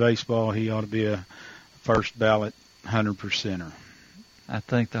to play baseball, he ought to be a first ballot 100%er. I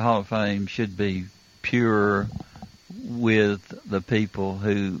think the Hall of Fame should be pure with the people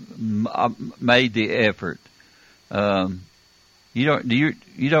who made the effort. You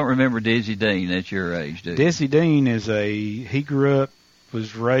don't remember Dizzy Dean at your age, do you? Dizzy Dean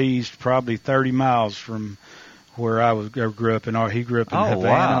was raised probably 30 miles from where I grew up in. He grew up in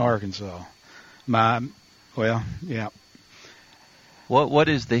Havana, Arkansas. Yeah. What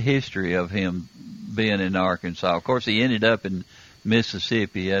is the history of him being in Arkansas? Of course, he ended up in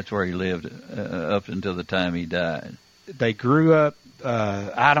Mississippi. That's where he lived up until the time he died. They grew up.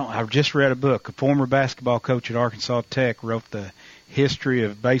 I've just read a book. A former basketball coach at Arkansas Tech wrote the history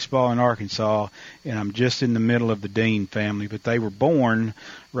of baseball in Arkansas, and I'm just in the middle of the Dean family. But they were born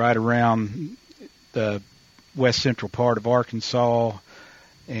right around the west central part of Arkansas,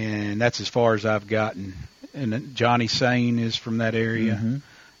 and that's as far as I've gotten. And Johnny Sane is from that area.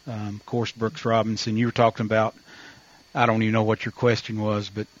 Mm-hmm. Of course, Brooks Robinson. You were talking about, I don't even know what your question was,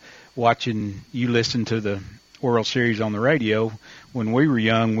 but you listened to the World Series on the radio. When we were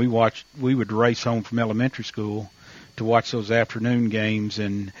young, we would race home from elementary school to watch those afternoon games.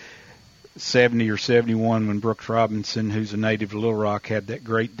 And 70 or 71, when Brooks Robinson, who's a native of Little Rock, had that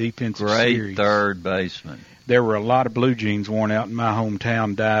great defensive series. Great third baseman. There were a lot of blue jeans worn out in my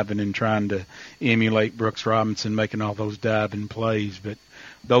hometown diving and trying to emulate Brooks Robinson, making all those diving plays. But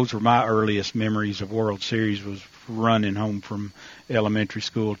those were my earliest memories of World Series, was running home from elementary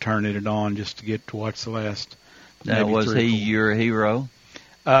school, turning it on just to get to watch the last. Now, was he your hero?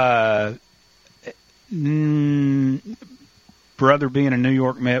 Brother being a New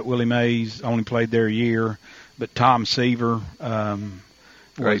York Met, Willie Mays only played there a year, but Tom Seaver,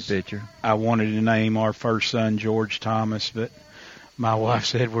 great pitcher. I wanted to name our first son George Thomas, but my wife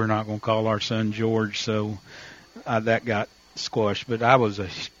said we're not going to call our son George, so that got squashed. But I was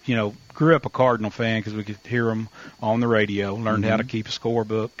grew up a Cardinal fan because we could hear them on the radio, learned how to keep a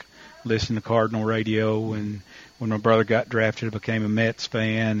scorebook, listen to Cardinal radio, and when my brother got drafted, I became a Mets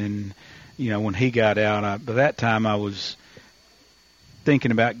fan, and when he got out, by that time I was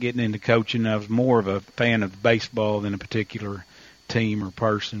thinking about getting into coaching, I was more of a fan of baseball than a particular team or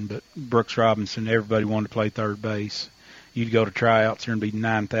person. But Brooks Robinson, everybody wanted to play third base. You'd go to tryouts, there'd be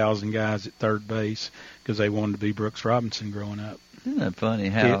 9,000 guys at third base because they wanted to be Brooks Robinson growing up. Isn't that funny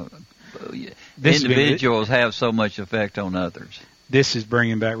how individuals have so much effect on others? This is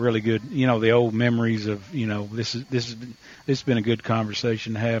bringing back really good, the old memories of, this has been a good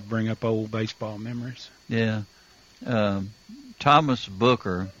conversation to have, bring up old baseball memories. Yeah. Thomas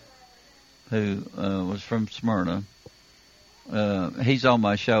Booker, who was from Smyrna, he's on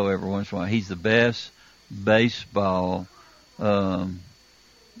my show every once in a while. He's the best baseball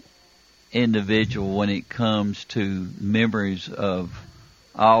individual when it comes to memories of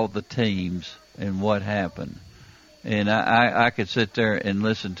all the teams and what happened. And I could sit there and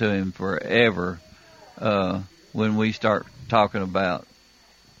listen to him forever when we start talking about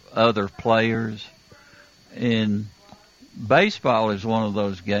other players. And baseball is one of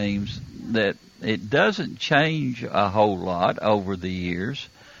those games that it doesn't change a whole lot over the years.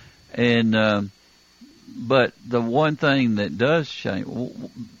 And but the one thing that does change,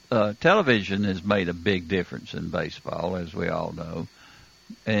 television has made a big difference in baseball, as we all know.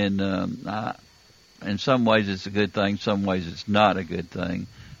 And in some ways it's a good thing, some ways it's not a good thing.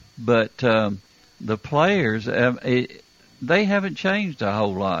 But the players, they haven't changed a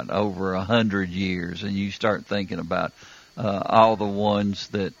whole lot over 100 years. And you start thinking about all the ones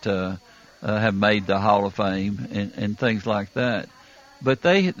that have made the Hall of Fame and things like that. But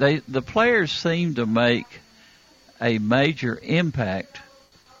the players seem to make a major impact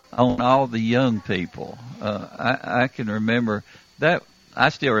on all the young people. I can remember that. I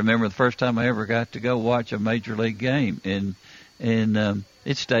still remember the first time I ever got to go watch a major league game, and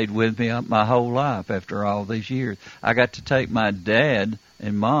it stayed with me my whole life after all these years. I got to take my dad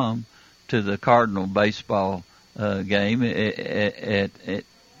and mom to the Cardinal baseball game.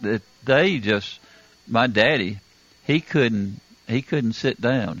 My daddy, he couldn't sit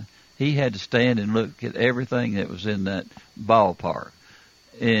down. He had to stand and look at everything that was in that ballpark.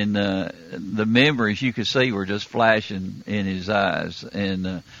 And the memories you could see were just flashing in his eyes.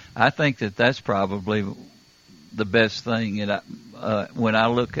 And I think that's probably the best thing. And when I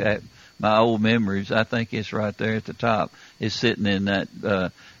look at my old memories, I think it's right there at the top. It's sitting in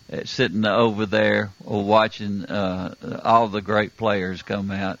that, sitting over there or watching all the great players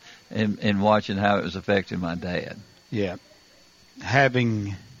come out and watching how it was affecting my dad. Yeah.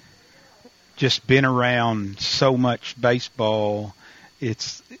 Having just been around so much baseball,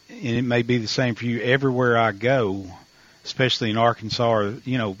 and it may be the same for you. Everywhere I go, especially in Arkansas or,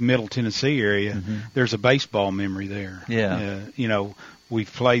 Middle Tennessee area, there's a baseball memory there. Yeah.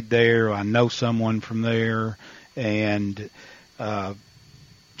 We've played there. I know someone from there. And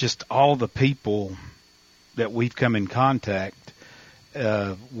just all the people that we've come in contact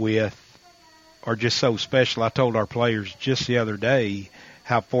with are just so special. I told our players just the other day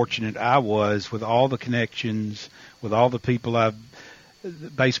how fortunate I was with all the connections, with all the people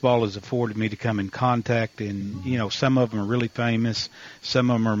baseball has afforded me to come in contact. And, some of them are really famous. Some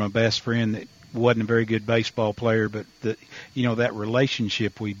of them are my best friend that wasn't a very good baseball player, but that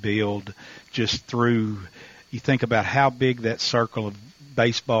relationship we build just through, you think about how big that circle of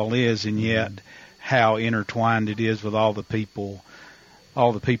baseball is, and yet how intertwined it is with all the people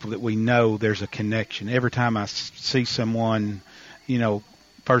that we know. There's a connection. Every time I see someone,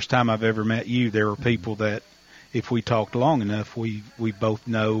 first time I've ever met you, there were people that if we talked long enough, we both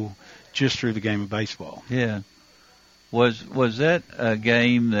know just through the game of baseball. Yeah. Was that a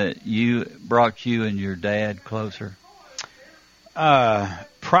game that brought you and your dad closer?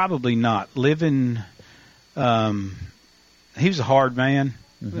 Probably not. He was a hard man.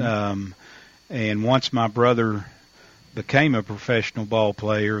 And once my brother became a professional ball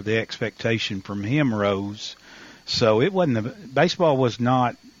player, the expectation from him rose. So baseball was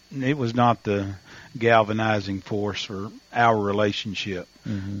not the galvanizing force for our relationship.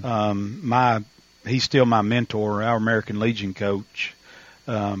 He's still my mentor. Our American Legion coach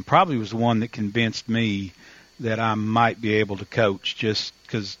probably was the one that convinced me that I might be able to coach, just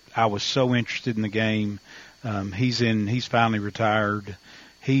because I was so interested in the game. He's finally retired.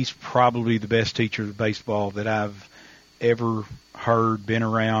 He's probably the best teacher of baseball that I've ever heard, been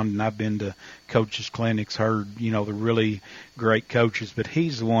around, and I've been to coaches' clinics, heard, the really great coaches, but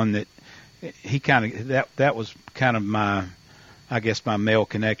he's the one that that was kind of my male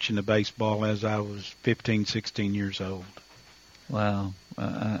connection to baseball as I was 15, 16 years old. Wow.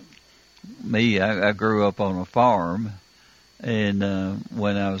 I grew up on a farm, and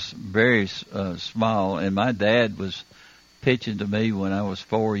when I was very small, and my dad was pitching to me when I was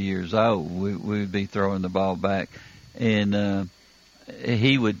 4 years old. We would be throwing the ball back, and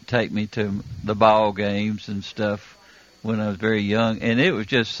he would take me to the ball games and stuff when I was very young, and it was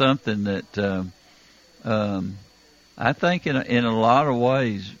just something that I think in a lot of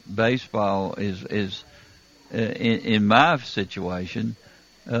ways baseball is in my situation.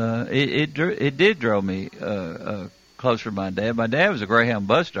 It did draw me closer to my dad. My dad was a Greyhound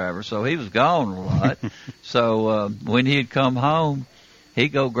bus driver, so he was gone a lot. So when he'd come home, he'd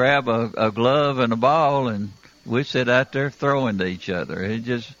go grab a glove and a ball, and we'd sit out there throwing to each other. It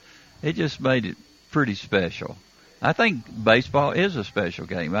just made it pretty special. I think baseball is a special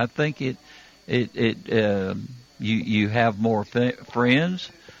game. I think you have more friends,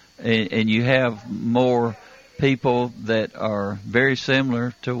 and you have more people that are very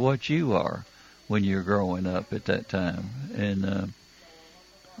similar to what you are when you're growing up at that time. And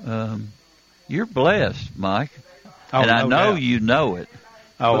you're blessed, Mike. Oh, and I no know doubt. you know it.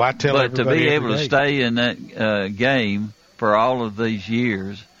 Oh, I tell but to everybody be every able to day. stay in that game for all of these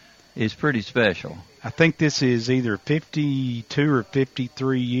years is pretty special. I think this is either 52 or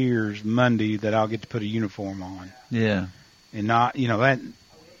 53 years Monday that I'll get to put a uniform on. Yeah. And not, that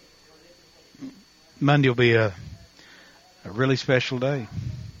Monday will be a really special day.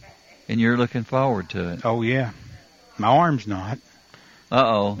 And you're looking forward to it. Oh, yeah. My arm's not.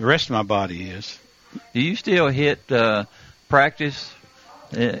 Uh-oh. The rest of my body is. Do you still hit practice,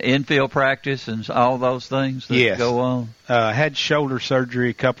 infield practice, and all those things that Yes. go on? I had shoulder surgery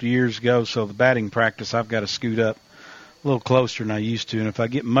a couple of years ago, so the batting practice I've got to scoot up a little closer than I used to. And if I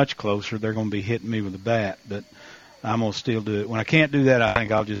get much closer, they're going to be hitting me with a bat. But I'm going to still do it. When I can't do that, I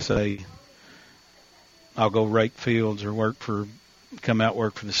think I'll just say I'll go rake fields or come out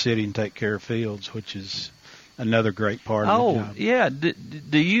work for the city and take care of fields, which is another great part of the job. Yeah.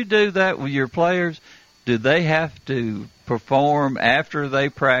 Do you do that with your players? Do they have to perform after they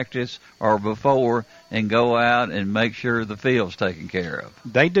practice or before and go out and make sure the field's taken care of?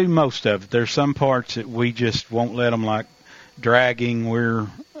 They do most of it. There's some parts that we just won't let them, like dragging.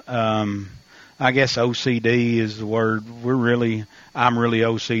 I guess OCD is the word. I'm really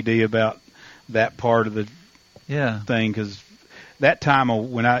OCD about that part of the thing, because that time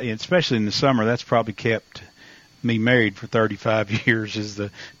when especially in the summer, that's probably kept me married for 35 years is the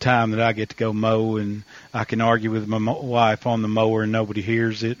time that I get to go mow, and I can argue with my wife on the mower and nobody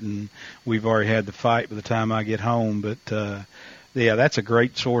hears it, and we've already had the fight by the time I get home. But that's a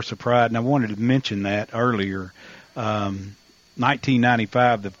great source of pride, and I wanted to mention that earlier.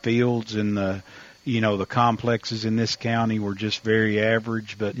 1995, the fields and the complexes in this county were just very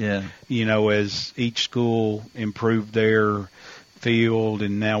average, but as each school improved their field,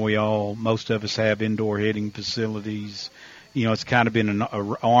 and now most of us have indoor hitting facilities. It's kind of been an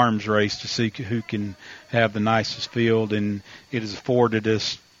arms race to see who can have the nicest field, and it has afforded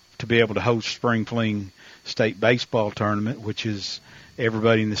us to be able to host Spring Fling State Baseball Tournament, which is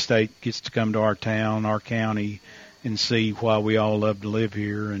everybody in the state gets to come to our town, our county, and see why we all love to live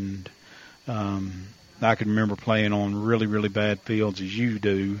here. And I can remember playing on really, really bad fields as you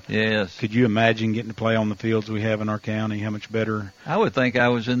do. Yes. Could you imagine getting to play on the fields we have in our county? How much better? I would think I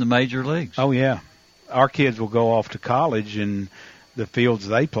was in the major leagues. Oh, yeah. Our kids will go off to college, and the fields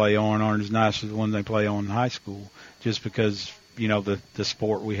they play on aren't as nice as the ones they play on in high school, just because, the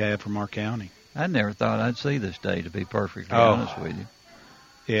sport we have from our county. I never thought I'd see this day, to be perfectly honest with you.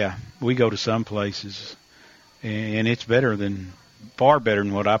 Yeah. We go to some places, and it's far better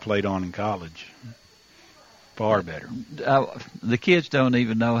than what I played on in college. Far better. The kids don't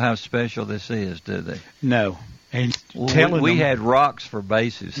even know how special this is, do they? No. And we had rocks for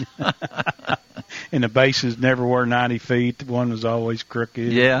bases. And the bases never were 90 feet. The one was always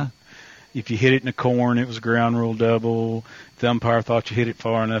crooked. Yeah. If you hit it in the corn, it was a ground rule double. If the umpire thought you hit it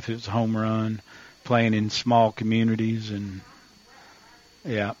far enough, it was a home run. Playing in small communities, and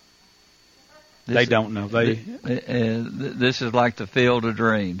they don't know. This is like the field of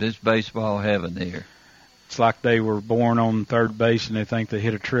dreams. It's baseball heaven here. It's like they were born on third base and they think they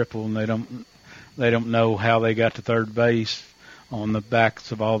hit a triple, and they don't know how they got to third base on the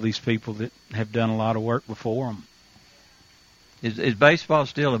backs of all these people that have done a lot of work before them. Is baseball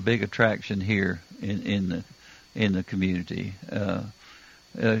still a big attraction here in the community?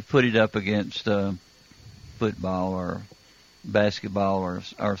 Put it up against football or basketball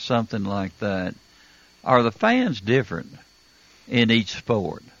or something like that. Are the fans different in each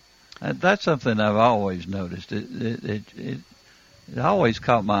sport? That's something I've always noticed. It always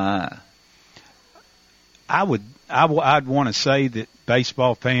caught my eye. I'd want to say that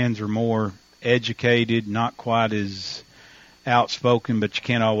baseball fans are more educated, not quite as outspoken, but you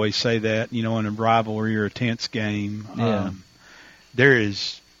can't always say that, in a rivalry or a tense game. Yeah.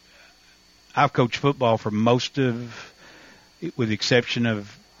 I've coached football for most of with the exception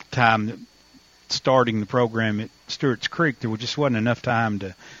of time starting the program at Stewart's Creek, there just wasn't enough time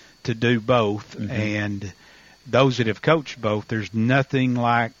to do both. Mm-hmm. And those that have coached both, there's nothing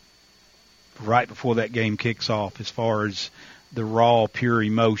like right before that game kicks off as far as the raw, pure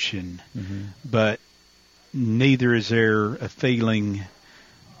emotion. Mm-hmm. But neither is there a feeling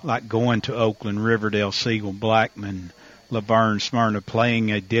like going to Oakland, Riverdale, Siegel, Blackman, Laverne, Smyrna,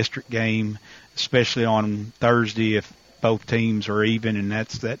 playing a district game, especially on Thursday if both teams are even, and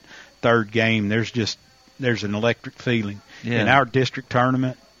that's that third game. There's an electric feeling. Yeah. And our district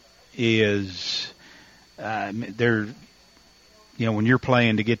tournament is when you're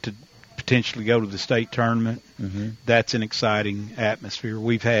playing to get to potentially go to the state tournament, mm-hmm. that's an exciting atmosphere.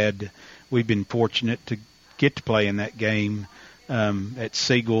 We've been fortunate to get to play in that game at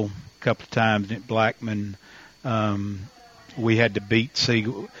Siegel a couple of times, and at Blackman. We had to beat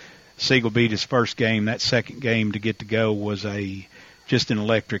Siegel. Siegel beat his first game. That second game to get to go was just an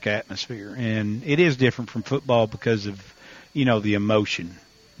electric atmosphere. And it is different from football because of, the emotion.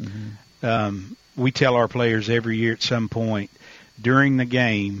 Mm-hmm. We tell our players every year at some point during the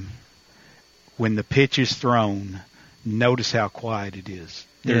game, when the pitch is thrown, notice how quiet it is.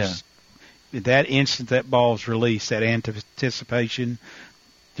 That instant that ball's released, that anticipation,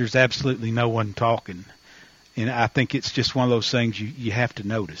 there's absolutely no one talking. And I think it's just one of those things you have to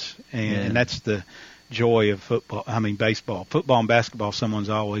notice. And that's the joy of baseball. Football and basketball, someone's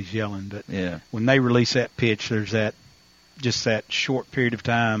always yelling. But when they release that pitch, there's that short period of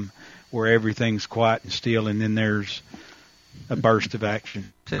time where everything's quiet and still, and then there's a burst of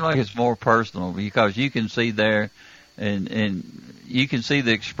action. Seems like it's more personal because you can see there, and you can see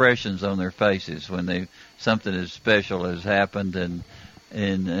the expressions on their faces when something as special has happened, and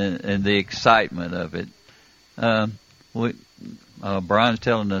the excitement of it. Brian's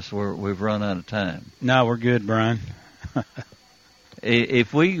telling us we've run out of time. No, we're good, Brian.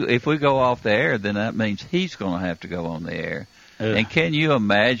 If we go off the air, then that means he's going to have to go on the air. And can you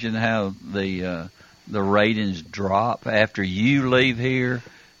imagine how the ratings drop after you leave here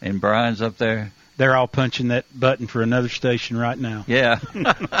and Brian's up there? They're all punching that button for another station right now. Yeah.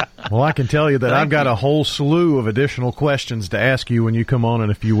 Well, I can tell you that I've got a whole slew of additional questions to ask you when you come on in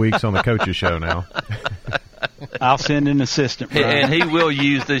a few weeks on the Coaches Show now. I'll send an assistant, Brian. And he will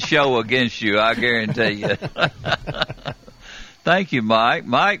use the show against you, I guarantee you. Thank you, Mike.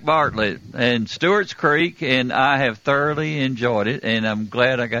 Mike Bartlett and Stewart's Creek, and I have thoroughly enjoyed it, and I'm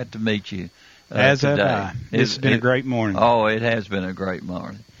glad I got to meet you As today. have I. It's been a great morning. Oh, it has been a great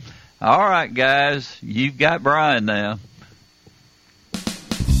morning. All right, guys, you've got Brian now.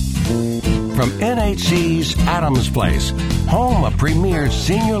 From NHC's Adams Place, home of premier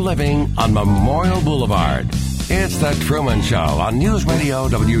senior living on Memorial Boulevard. It's The Truman Show on News Radio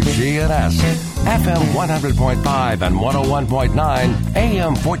WGNS, FM 100.5 and 101.9,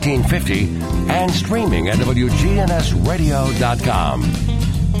 AM 1450, and streaming at WGNSradio.com.